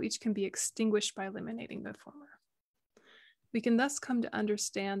us how each can be extinguished by eliminating the former. We can thus come to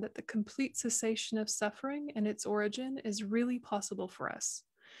understand that the complete cessation of suffering and its origin is really possible for us.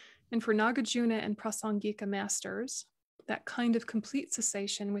 And for Nagarjuna and Prasangika masters, that kind of complete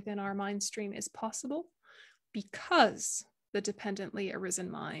cessation within our mind stream is possible because the dependently arisen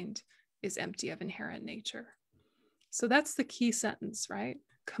mind is empty of inherent nature. So that's the key sentence, right?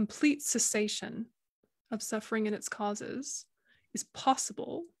 Complete cessation of suffering and its causes is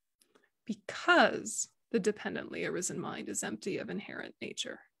possible because the dependently arisen mind is empty of inherent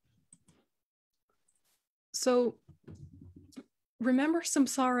nature. So remember,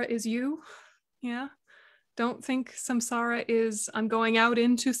 samsara is you. Yeah. Don't think samsara is I'm going out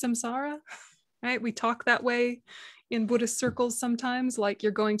into samsara, right? We talk that way in Buddhist circles sometimes, like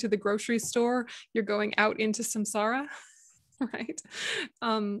you're going to the grocery store, you're going out into samsara, right?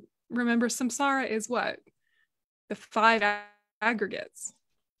 Remember, samsara is what? The 5 aggregates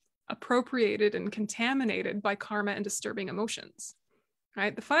appropriated and contaminated by karma and disturbing emotions,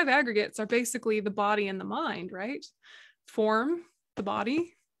 right? The 5 aggregates are basically the body and the mind, right? Form, the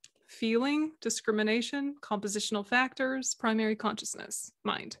body, feeling, discrimination, compositional factors, primary consciousness,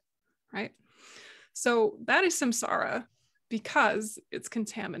 mind, right? So that is samsara because it's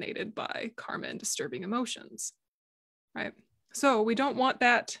contaminated by karma and disturbing emotions, right? So we don't want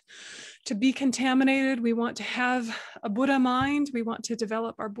that to be contaminated. We want to have a Buddha mind. We want to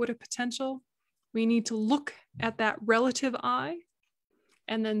develop our Buddha potential. We need to look at that relative I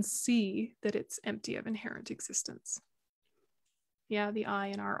and then see that it's empty of inherent existence. Yeah, the I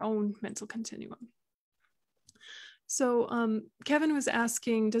in our own mental continuum. So Kevin was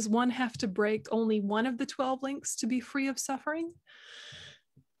asking, does one have to break only one of the 12 links to be free of suffering?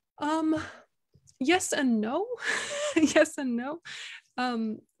 Yes and no. Yes and no.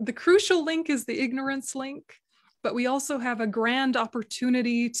 The crucial link is the ignorance link, but we also have a grand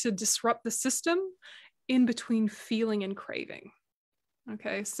opportunity to disrupt the system in between feeling and craving.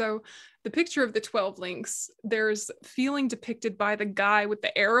 Okay, so the picture of the 12 links, there's feeling depicted by the guy with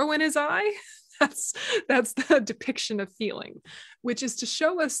the arrow in his eye. That's the depiction of feeling, which is to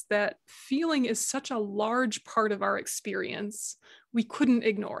show us that feeling is such a large part of our experience, we couldn't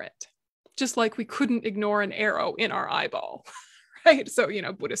ignore it. Just like we couldn't ignore an arrow in our eyeball, right? So, you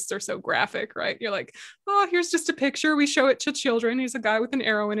know, Buddhists are so graphic, right? You're like, oh, here's just a picture. We show it to children. He's a guy with an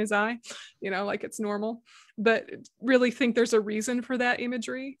arrow in his eye, you know, like it's normal. But really think there's a reason for that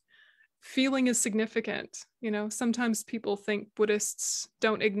imagery. Feeling is significant. You know, sometimes people think Buddhists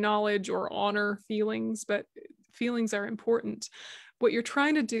don't acknowledge or honor feelings, but feelings are important. What you're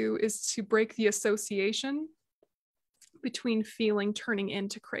trying to do is to break the association between feeling turning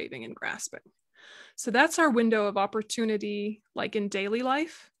into craving and grasping. So that's our window of opportunity, like in daily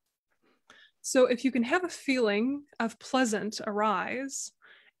life. So if you can have a feeling of pleasant arise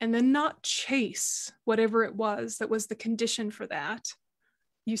and then not chase whatever it was that was the condition for that,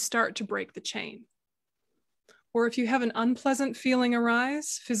 you start to break the chain. Or if you have an unpleasant feeling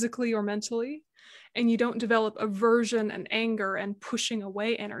arise, physically or mentally, and you don't develop aversion and anger and pushing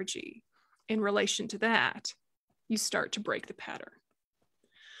away energy in relation to that, you start to break the pattern.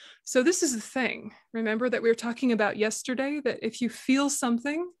 So this is the thing. Remember that we were talking about yesterday, that if you feel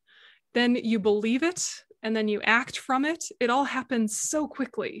something, then you believe it, and then you act from it. It all happens so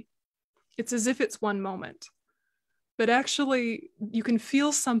quickly. It's as if it's one moment. But actually, you can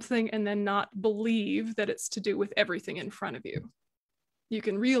feel something and then not believe that it's to do with everything in front of you. You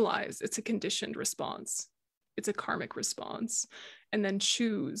can realize it's a conditioned response. It's a karmic response, and then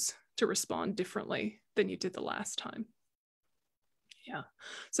choose to respond differently than you did the last time. Yeah.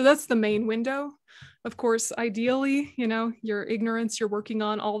 So that's the main window. Of course, ideally, your ignorance you're working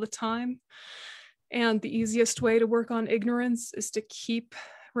on all the time. And the easiest way to work on ignorance is to keep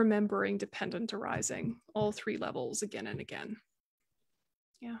remembering dependent arising, all 3 levels again and again.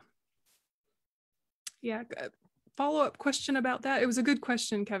 Yeah. Yeah. Follow-up question about that. It was a good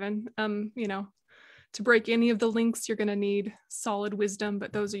question, Kevin. To break any of the links, you're going to need solid wisdom,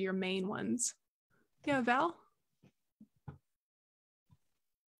 but those are your main ones. Yeah, Val?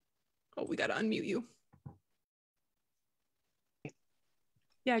 Oh, we got to unmute you.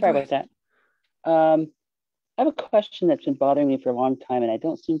 Yeah, sorry about that. I have a question that's been bothering me for a long time, and I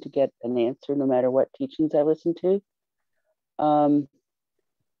don't seem to get an answer no matter what teachings I listen to.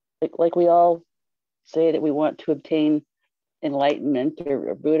 Like we all say that we want to obtain enlightenment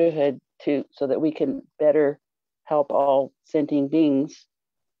or Buddhahood so that we can better help all sentient beings.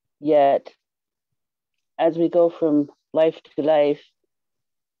 Yet, as we go from life to life,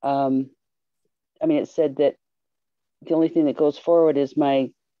 it's said that the only thing that goes forward is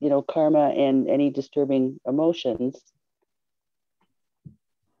my karma and any disturbing emotions.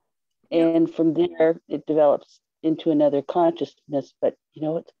 And from there, it develops into another consciousness. But,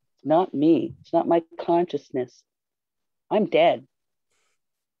 it's not me. It's not my consciousness. I'm dead.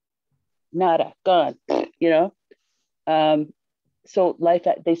 Nada, gone, So life,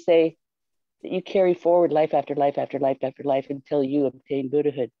 they say that you carry forward life after life after life after life until you obtain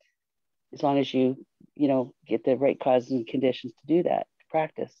Buddhahood, as long as you get the right causes and conditions to do that, to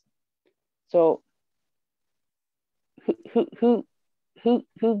practice. So who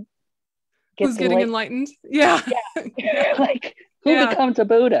who's getting enlightened? Yeah. Yeah. Like who becomes a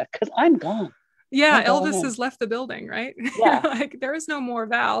Buddha? Because I'm gone. Yeah, Elvis has left the building, right? Yeah. Like there is no more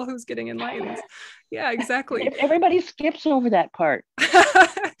Val who's getting enlightened. Yeah, exactly. Everybody skips over that part.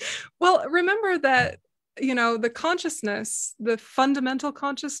 Well, remember that, the consciousness, the fundamental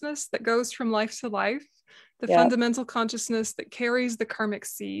consciousness that goes from life to life, the fundamental consciousness that carries the karmic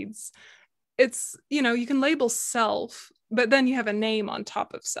seeds, it's, you can label self, but then you have a name on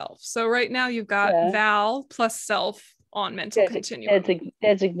top of self. So right now you've got Val plus self on mental continuum.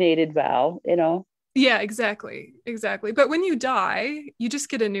 Designated Val, Yeah, exactly. But when you die, you just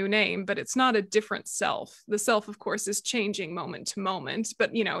get a new name, but it's not a different self. The self, of course, is changing moment to moment,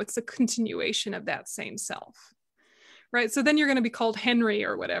 but it's a continuation of that same self. Right. So then you're going to be called Henry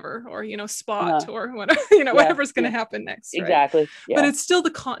or whatever, or, Spot or whatever, whatever's going to happen next. Right? Exactly. Yeah. But it's still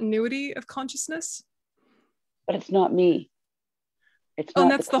the continuity of consciousness. But it's not me. It's not.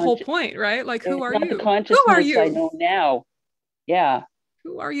 And that's the whole point, right? Like, who are you? The consciousness who are you? I know now. Yeah.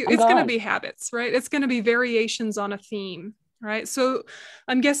 Who are you? It's going to be habits, right? It's going to be variations on a theme, right? So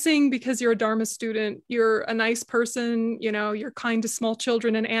I'm guessing because you're a Dharma student, you're a nice person, you're kind to small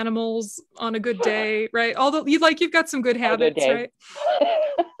children and animals on a good day, right? Although you've got some good habits, right?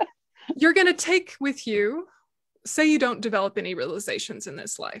 You're going to take with you, say you don't develop any realizations in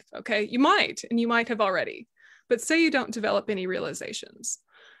this life, okay? You might, and you might have already, but say you don't develop any realizations.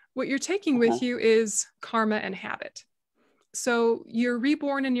 What you're taking with you is karma and habit. So you're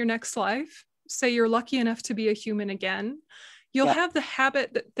reborn in your next life. Say you're lucky enough to be a human again. You'll have the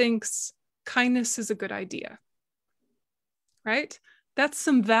habit that thinks kindness is a good idea, right? That's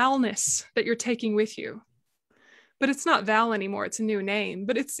some Valness that you're taking with you. But it's not Val anymore. It's a new name.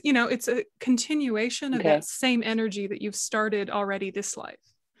 But it's, it's a continuation of that same energy that you've started already this life.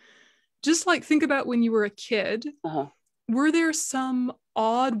 Just like think about when you were a kid. Were there some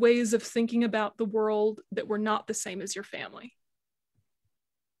odd ways of thinking about the world that were not the same as your family?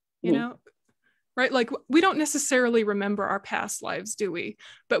 Right? Like we don't necessarily remember our past lives, do we?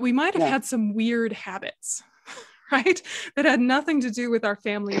 But we might have had some weird habits, right? That had nothing to do with our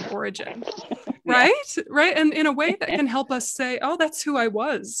family of origin, Yeah. right? Right. And in a way that can help us say, oh, that's who I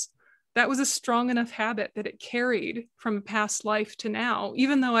was. That was a strong enough habit that it carried from past life to now,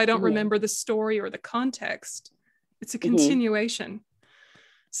 even though I don't remember the story or the context. It's a continuation.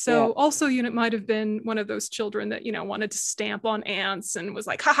 So also, it might have been one of those children that, wanted to stamp on ants and was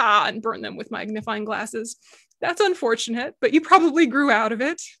like, haha, and burn them with magnifying glasses. That's unfortunate, but you probably grew out of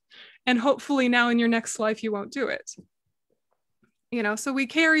it. And hopefully now in your next life, you won't do it. So we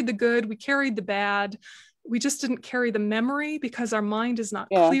carried the good, we carried the bad. We just didn't carry the memory because our mind is not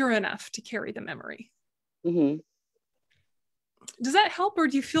clear enough to carry the memory. Mm-hmm. Does that help, or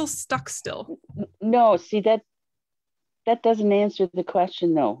do you feel stuck still? No, see, that doesn't answer the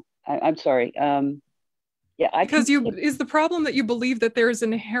question, though. I'm sorry. Because is the problem that you believe that there is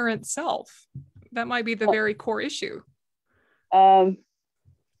an inherent self? That might be the very core issue. No,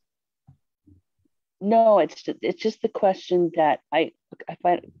 it's just the question that I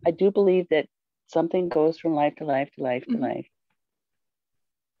do believe that something goes from life to life to life to life.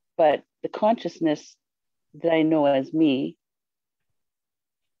 But the consciousness that I know as me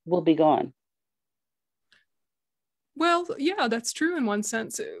will be gone. Well, yeah, that's true in one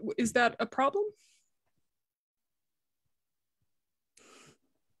sense. Is that a problem?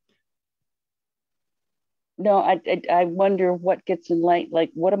 No, I wonder what gets enlightened.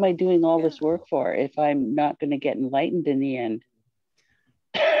 Like, what am I doing all this work for if I'm not going to get enlightened in the end?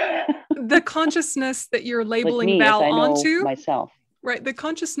 The consciousness that you're labeling like me, Val as I know onto myself, right? The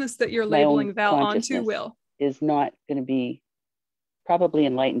consciousness that you're my labeling own Val onto is not going to be probably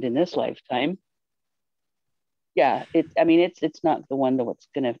enlightened in this lifetime. Yeah, it's not the one that's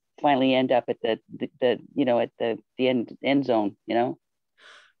going to finally end up at the at the end zone.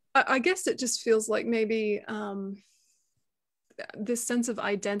 I guess it just feels like maybe this sense of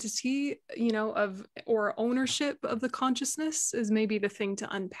identity, or ownership of the consciousness is maybe the thing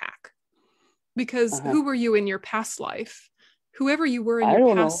to unpack. Because who were you in your past life? Whoever you were in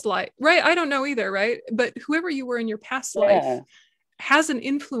your past life, right? I don't know either, right? But whoever you were in your past life has an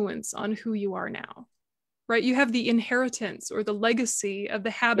influence on who you are now, right? You have the inheritance or the legacy of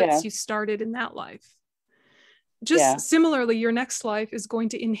the habits you started in that life. Just similarly, your next life is going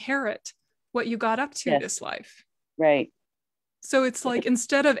to inherit what you got up to this life. Right. So it's like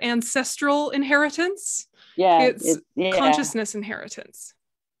instead of ancestral inheritance, it's consciousness inheritance.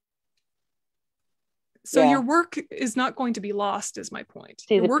 So your work is not going to be lost, is my point.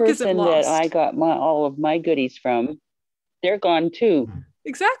 See, your the work isn't person lost. that I got all of my goodies from, they're gone too.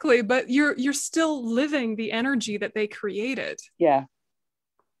 Exactly, but you're still living the energy that they created. Yeah.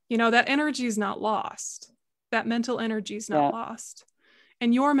 That energy is not lost. That mental energy is not lost.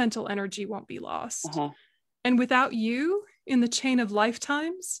 And your mental energy won't be lost. And without you in the chain of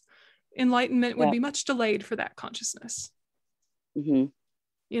lifetimes, enlightenment would be much delayed for that consciousness.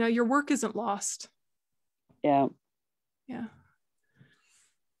 Your work isn't lost. Yeah.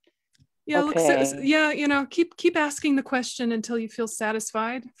 Look, keep asking the question until you feel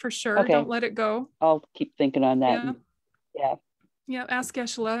satisfied, for sure. Don't let it go. I'll keep thinking on that. Ask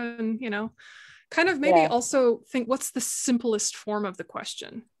Geshe-la, and kind of maybe also think, what's the simplest form of the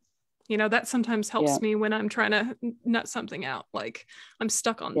question? That sometimes helps me when I'm trying to nut something out, like I'm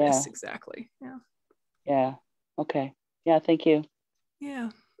stuck on this. Exactly. Okay. Thank you.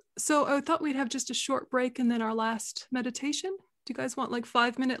 So I thought we'd have just a short break and then our last meditation. Do you guys want like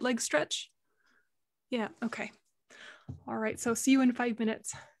 5-minute leg stretch? Okay. All right, so see you in 5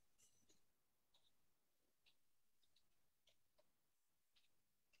 minutes.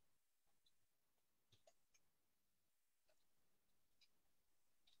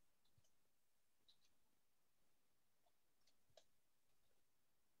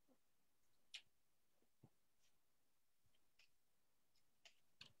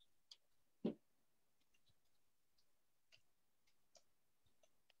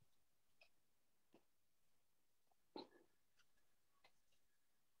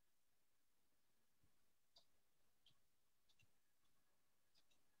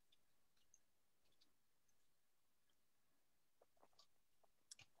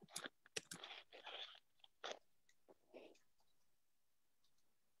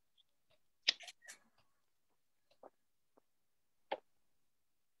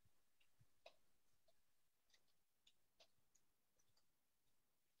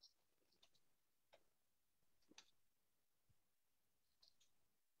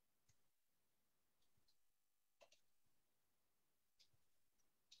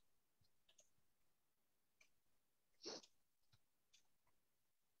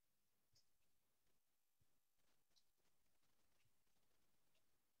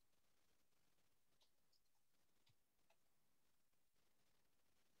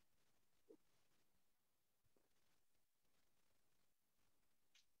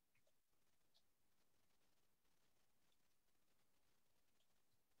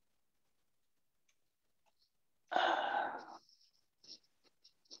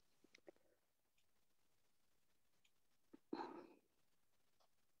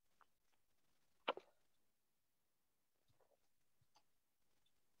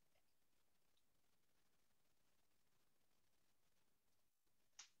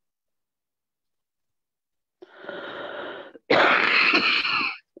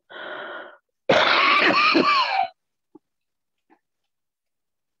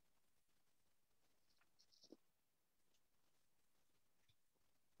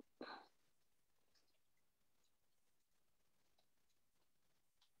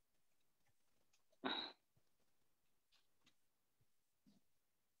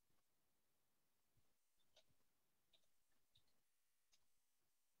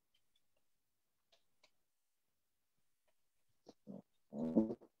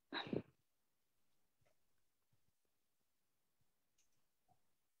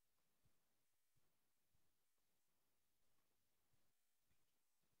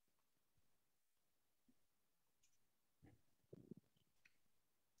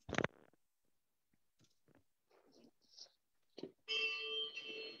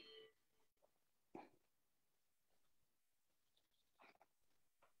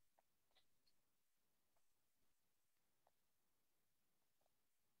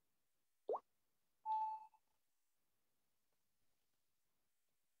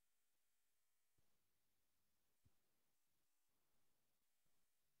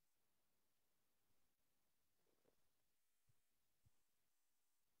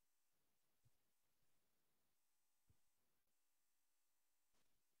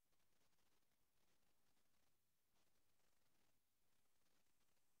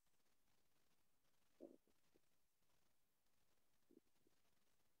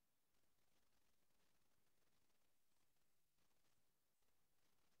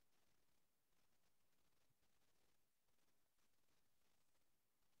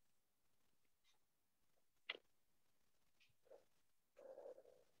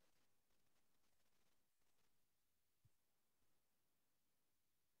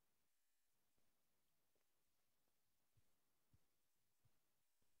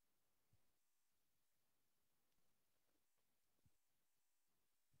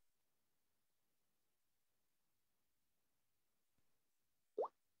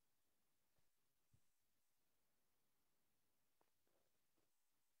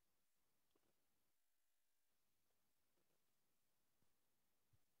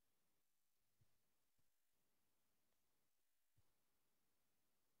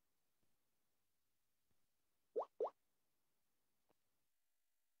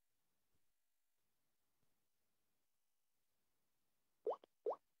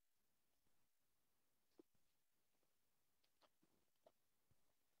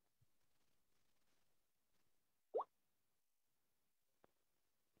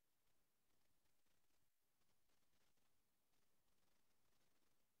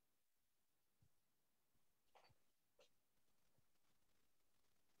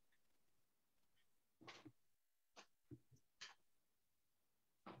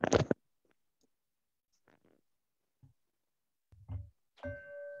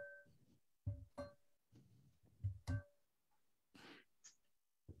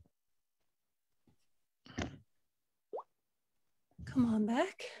 Come on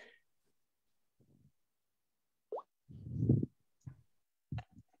back.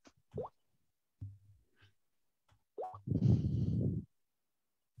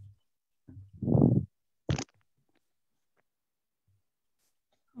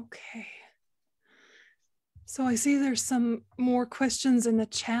 Okay. So I see there's some more questions in the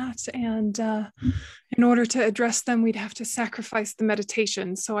chat, and in order to address them, we'd have to sacrifice the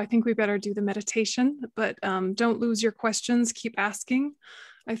meditation. So I think we better do the meditation, but don't lose your questions, keep asking.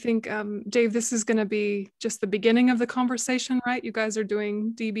 I think, Dave, this is gonna be just the beginning of the conversation, right? You guys are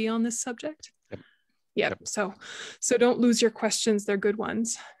doing DB on this subject? Yep. So don't lose your questions, they're good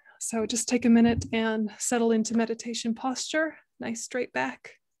ones. So just take a minute and settle into meditation posture, nice straight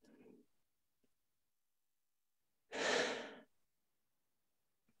back.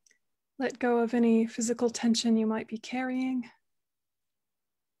 Let go of any physical tension you might be carrying.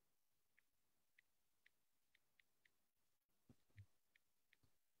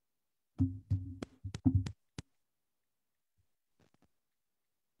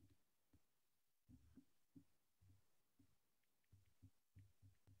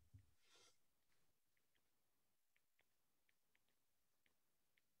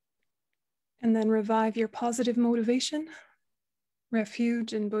 And then revive your positive motivation,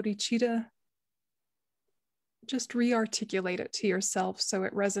 refuge, and bodhicitta. Just re-articulate it to yourself so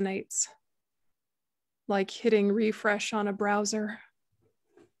it resonates, like hitting refresh on a browser.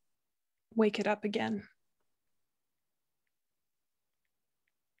 Wake it up again.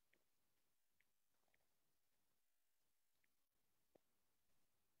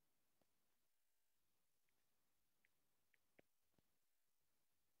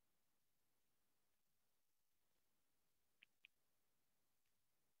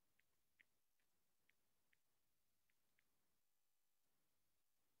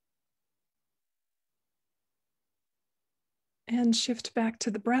 And shift back to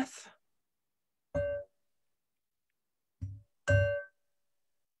the breath.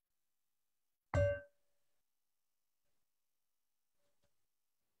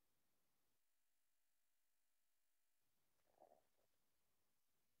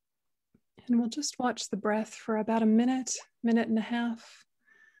 And we'll just watch the breath for about a minute, minute and a half.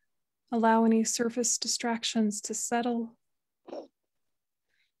 Allow any surface distractions to settle.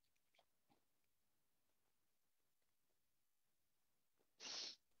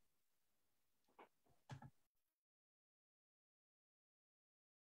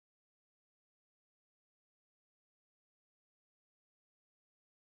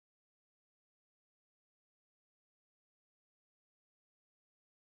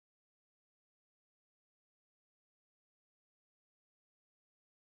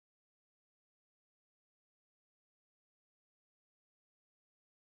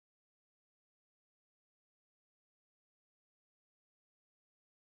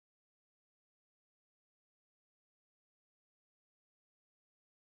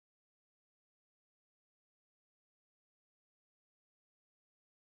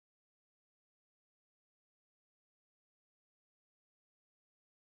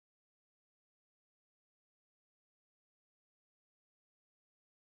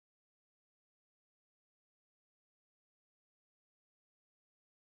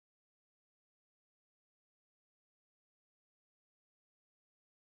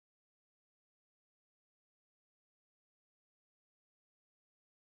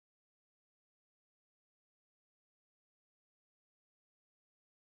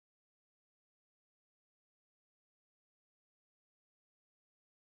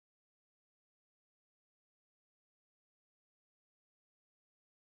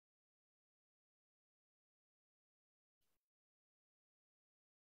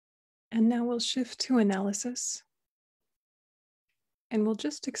 And now we'll shift to analysis. And we'll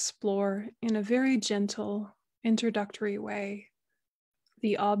just explore in a very gentle, introductory way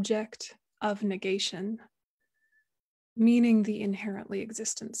the object of negation, meaning the inherently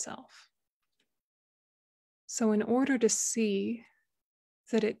existent self. So in order to see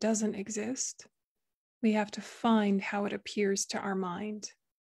that it doesn't exist, we have to find how it appears to our mind,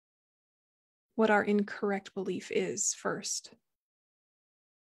 what our incorrect belief is first.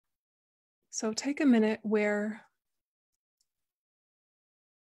 So take a minute where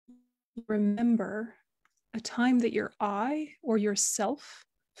you remember a time that your I or yourself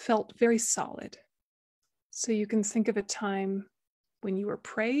felt very solid. So you can think of a time when you were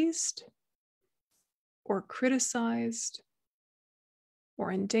praised or criticized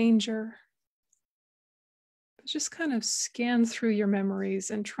or in danger. But just kind of scan through your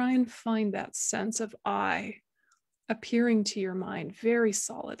memories and try and find that sense of I appearing to your mind very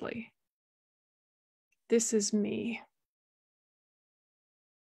solidly. This is me.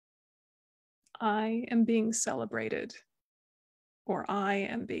 I am being celebrated, or I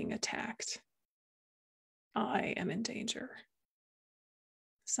am being attacked. I am in danger.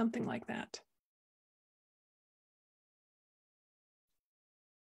 Something like that.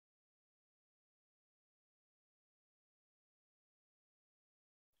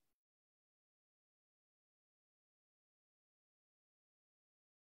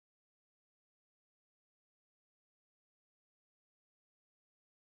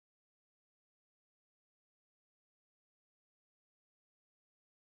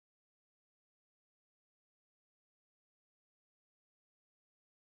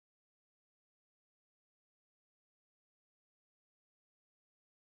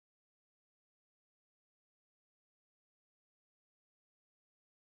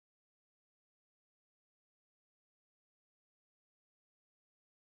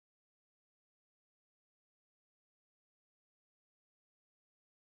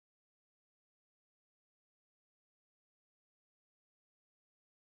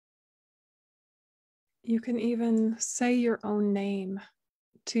 You can even say your own name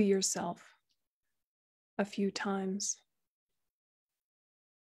to yourself a few times.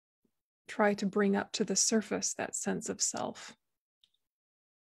 Try to bring up to the surface that sense of self,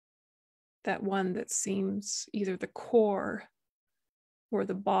 that one that seems either the core or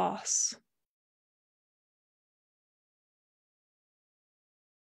the boss.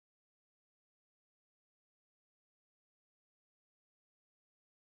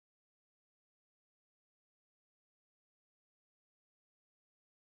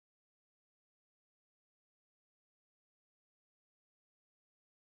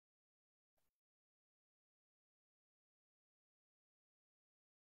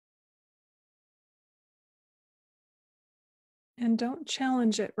 And don't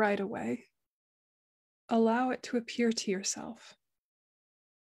challenge it right away. Allow it to appear to yourself.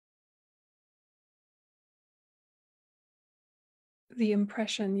 The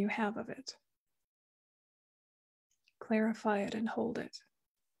impression you have of it. Clarify it and hold it.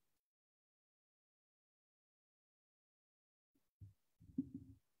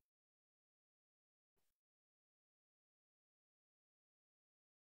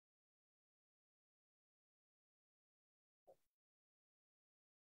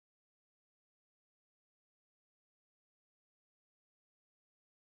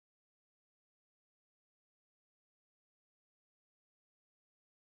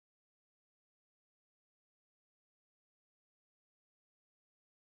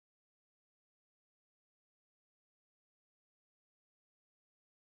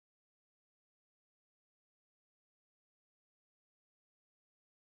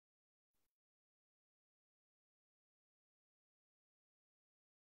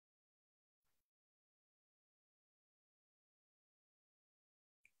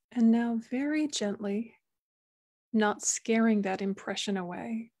 And now very gently, not scaring that impression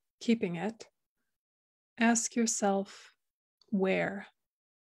away, keeping it, ask yourself, where?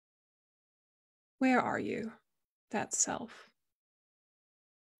 Where are you, that self?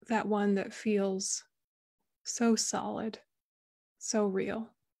 That one that feels so solid, so real.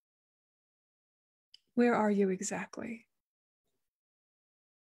 Where are you exactly?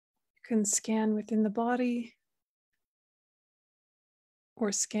 You can scan within the body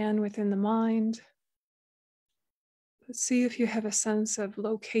or scan within the mind. But see if you have a sense of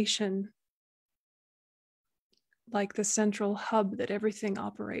location, like the central hub that everything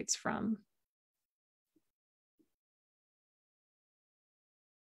operates from.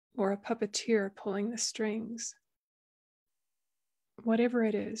 Or a puppeteer pulling the strings. Whatever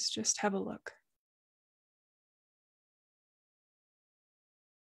it is, just have a look.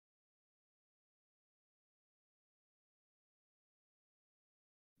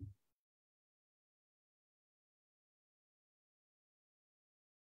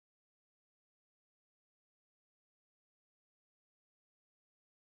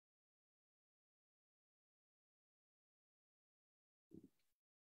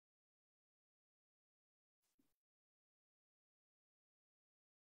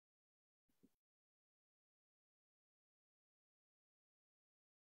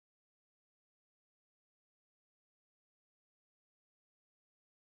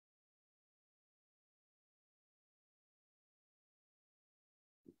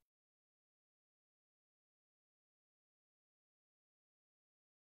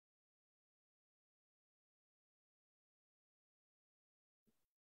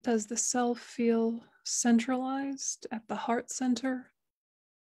 Does the self feel centralized at the heart center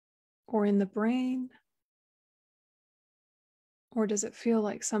or in the brain? Or does it feel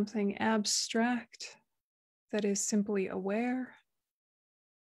like something abstract that is simply aware?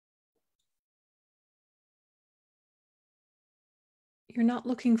 You're not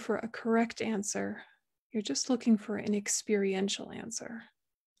looking for a correct answer. You're just looking for an experiential answer.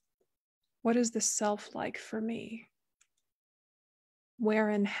 What is the self like for me? Where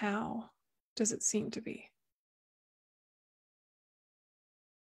and how does it seem to be?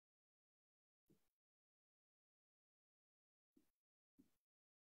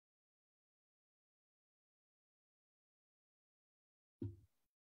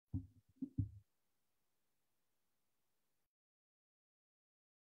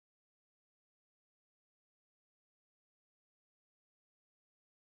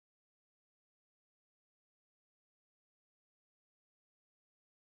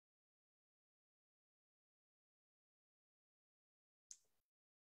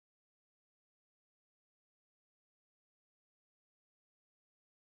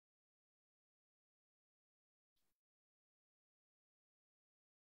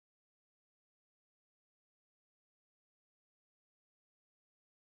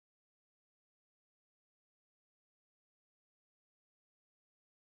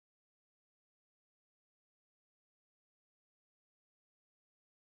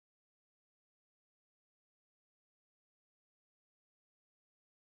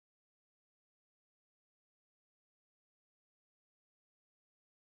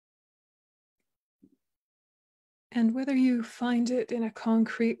 And whether you find it in a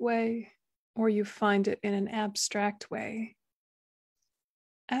concrete way or you find it in an abstract way,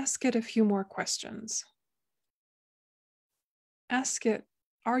 ask it a few more questions. Ask it,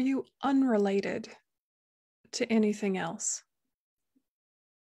 are you unrelated to anything else?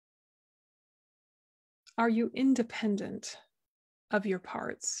 Are you independent of your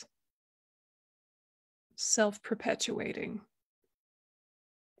parts? Self-perpetuating.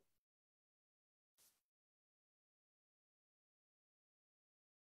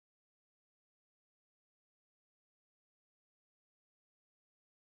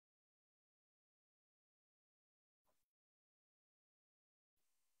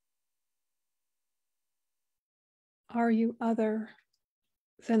 Are you other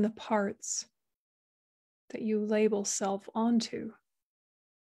than the parts that you label self onto?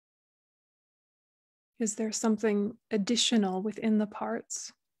 Is there something additional within the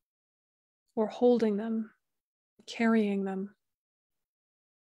parts, or holding them, carrying them?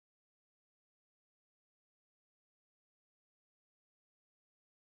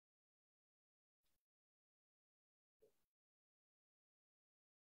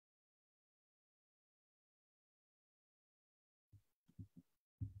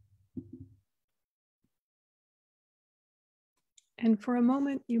 And for a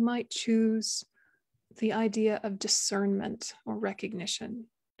moment, you might choose the idea of discernment or recognition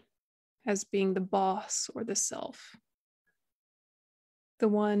as being the boss or the self. the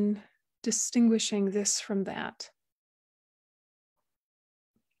one distinguishing this from that.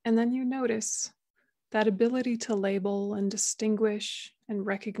 And then you notice that ability to label and distinguish and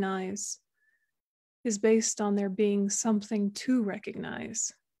recognize is based on there being something to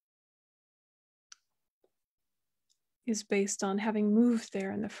recognize, is based on having moved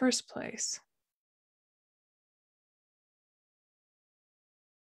there in the first place.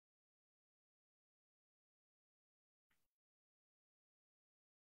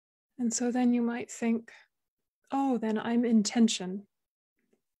 And so then you might think, oh, then I'm intention.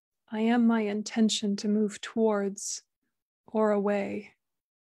 I am my intention to move towards or away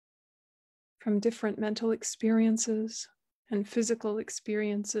from different mental experiences and physical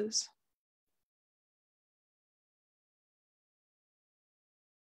experiences.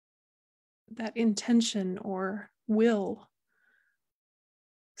 That intention or will,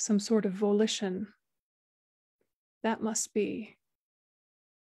 some sort of volition, that must be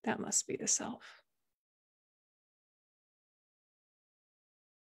the self.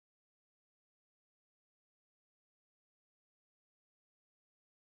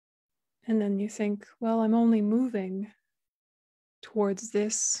 And then you think, well, I'm only moving towards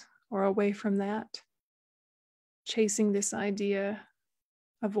this or away from that, chasing this idea,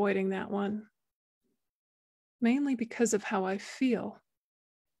 avoiding that one, mainly because of how I feel.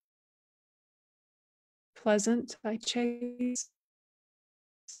 Pleasant, I chase.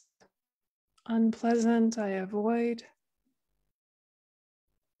 Unpleasant, I avoid.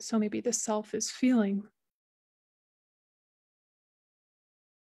 So maybe the self is feeling.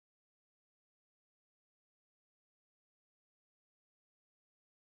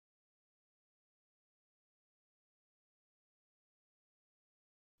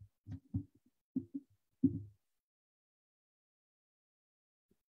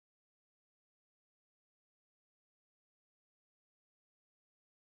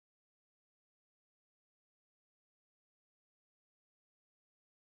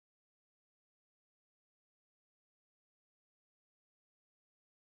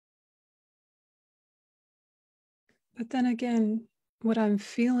 But then again, what I'm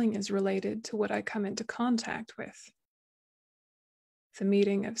feeling is related to what I come into contact with. The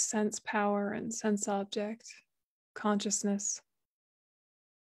meeting of sense power and sense object, consciousness.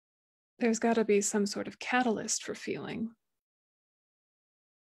 There's got to be some sort of catalyst for feeling.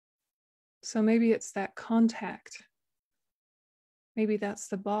 So maybe it's that contact. Maybe that's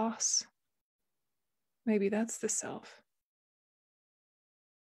the boss. Maybe that's the self.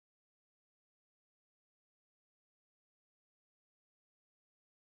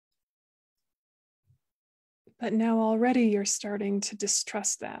 But now already you're starting to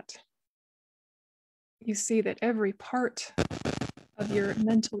distrust that. You see that every part of your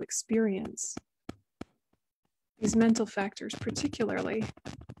mental experience, these mental factors particularly,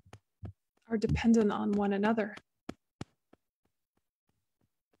 are dependent on one another,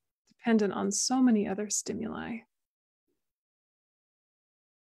 dependent on so many other stimuli.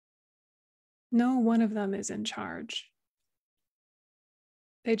 No one of them is in charge.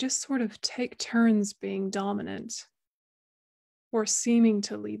 They just sort of take turns being dominant or seeming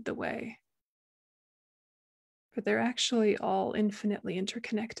to lead the way. But they're actually all infinitely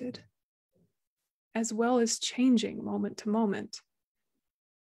interconnected, as well as changing moment to moment.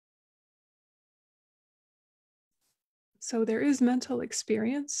 So there is mental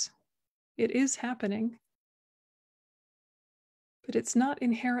experience. It is happening, but it's not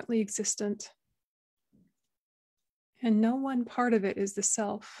inherently existent. And no one part of it is the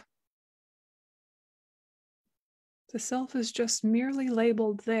self. The self is just merely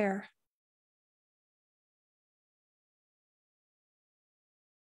labeled there.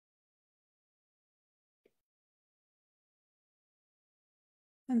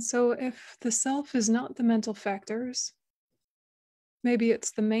 And so if the self is not the mental factors, maybe it's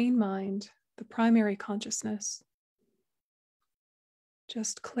the main mind, the primary consciousness,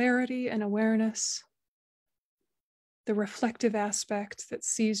 just clarity and awareness, the reflective aspect that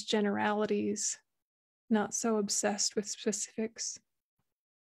sees generalities, not so obsessed with specifics,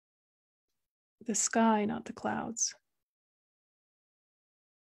 the sky, not the clouds.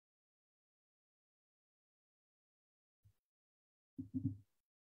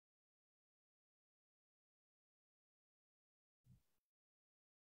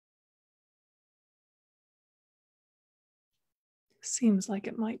 Seems like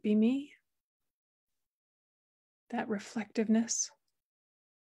it might be me. That reflectiveness,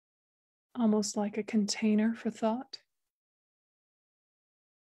 almost like a container for thought.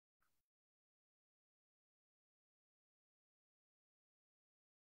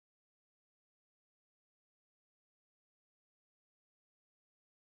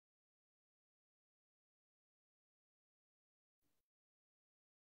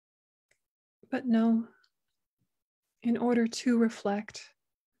 But no, in order to reflect,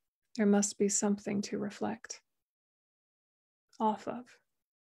 there must be something to reflect off of.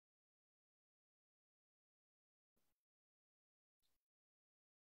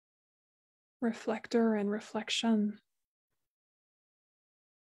 Reflector and reflection,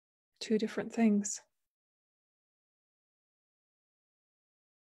 two different things.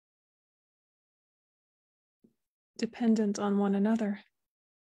 Dependent on one another.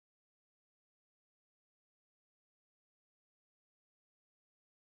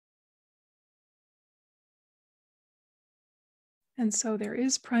 And so there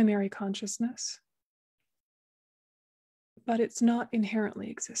is primary consciousness, but it's not inherently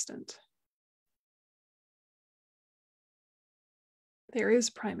existent. There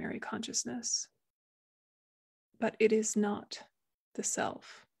is primary consciousness, but it is not the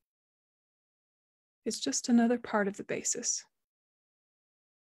self. It's just another part of the basis.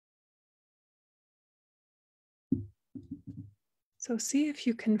 So see if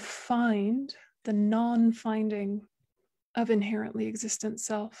you can find the non-finding of inherently existent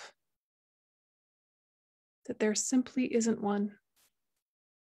self, that there simply isn't one.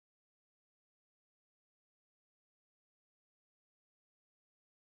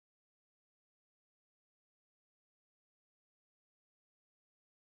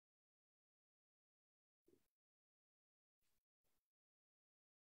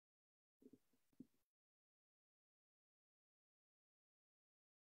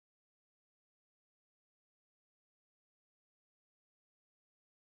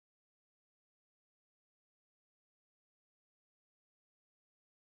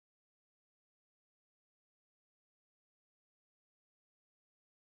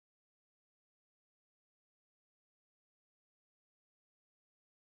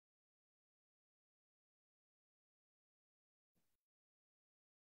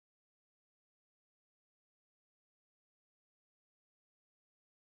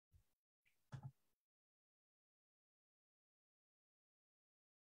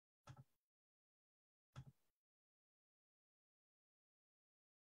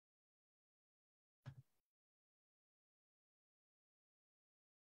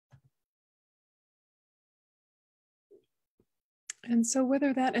 And so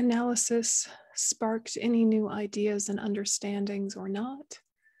whether that analysis sparked any new ideas and understandings or not,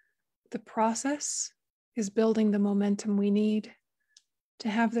 the process is building the momentum we need to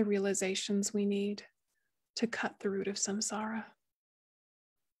have the realizations we need to cut the root of samsara.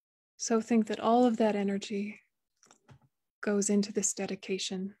 So think that all of that energy goes into this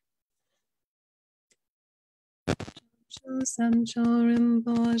dedication. Sancho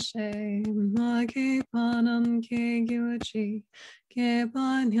Rinpoche, Mage Panam Ke Gyuchi, Ke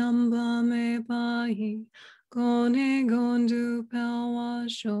Panyamba Me Pahi, Gone Gondu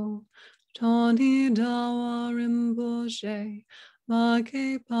Pelwasho, Tony Dawa Rinpoche,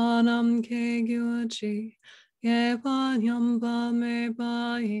 Mage Panam Ke Gyuchi, Ke Panyamba Me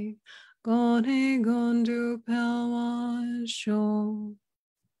Pahi, Gone Gondu Pelwasho.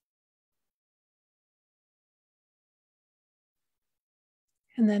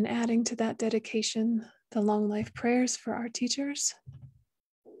 And then adding to that dedication, the long life prayers for our teachers,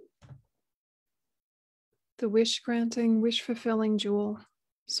 the wish granting, wish fulfilling jewel,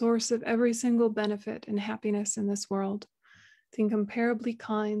 source of every single benefit and happiness in this world, the incomparably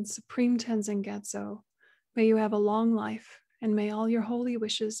kind, supreme Tenzin Gyatso. May you have a long life, and may all your holy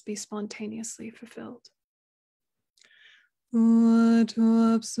wishes be spontaneously fulfilled.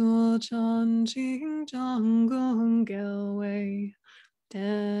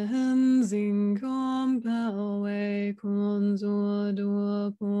 Tenzin Compelwe Kunzo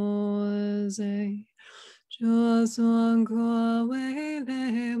Dua Pose Chuan Kowe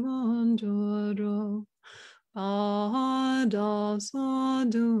Le Mondoro Pada So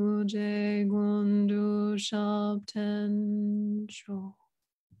Du Je Gundu Shap Tencho.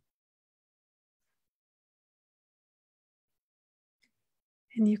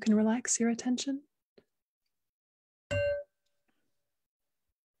 And you can relax your attention.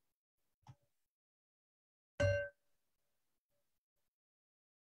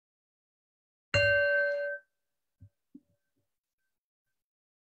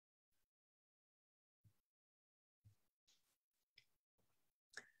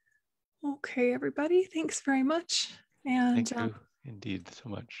 Okay, everybody, thanks very much. And thank you indeed so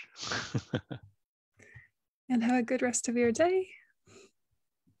much. And have a good rest of your day.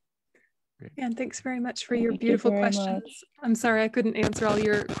 Great. And thanks very much for your beautiful questions. I'm sorry I couldn't answer all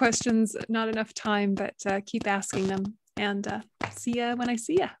your questions, not enough time, but keep asking them. And see ya when I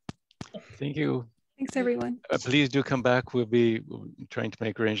see ya. Thank you. Thanks, everyone. Please do come back. We'll be trying to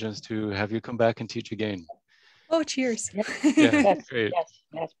make arrangements to have you come back and teach again. Oh, cheers. Yeah, Yes, great.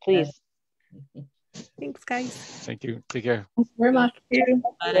 yes, please. Thanks, guys. Thank you. Take care. Thanks very much.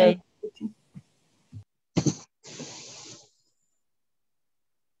 Bye.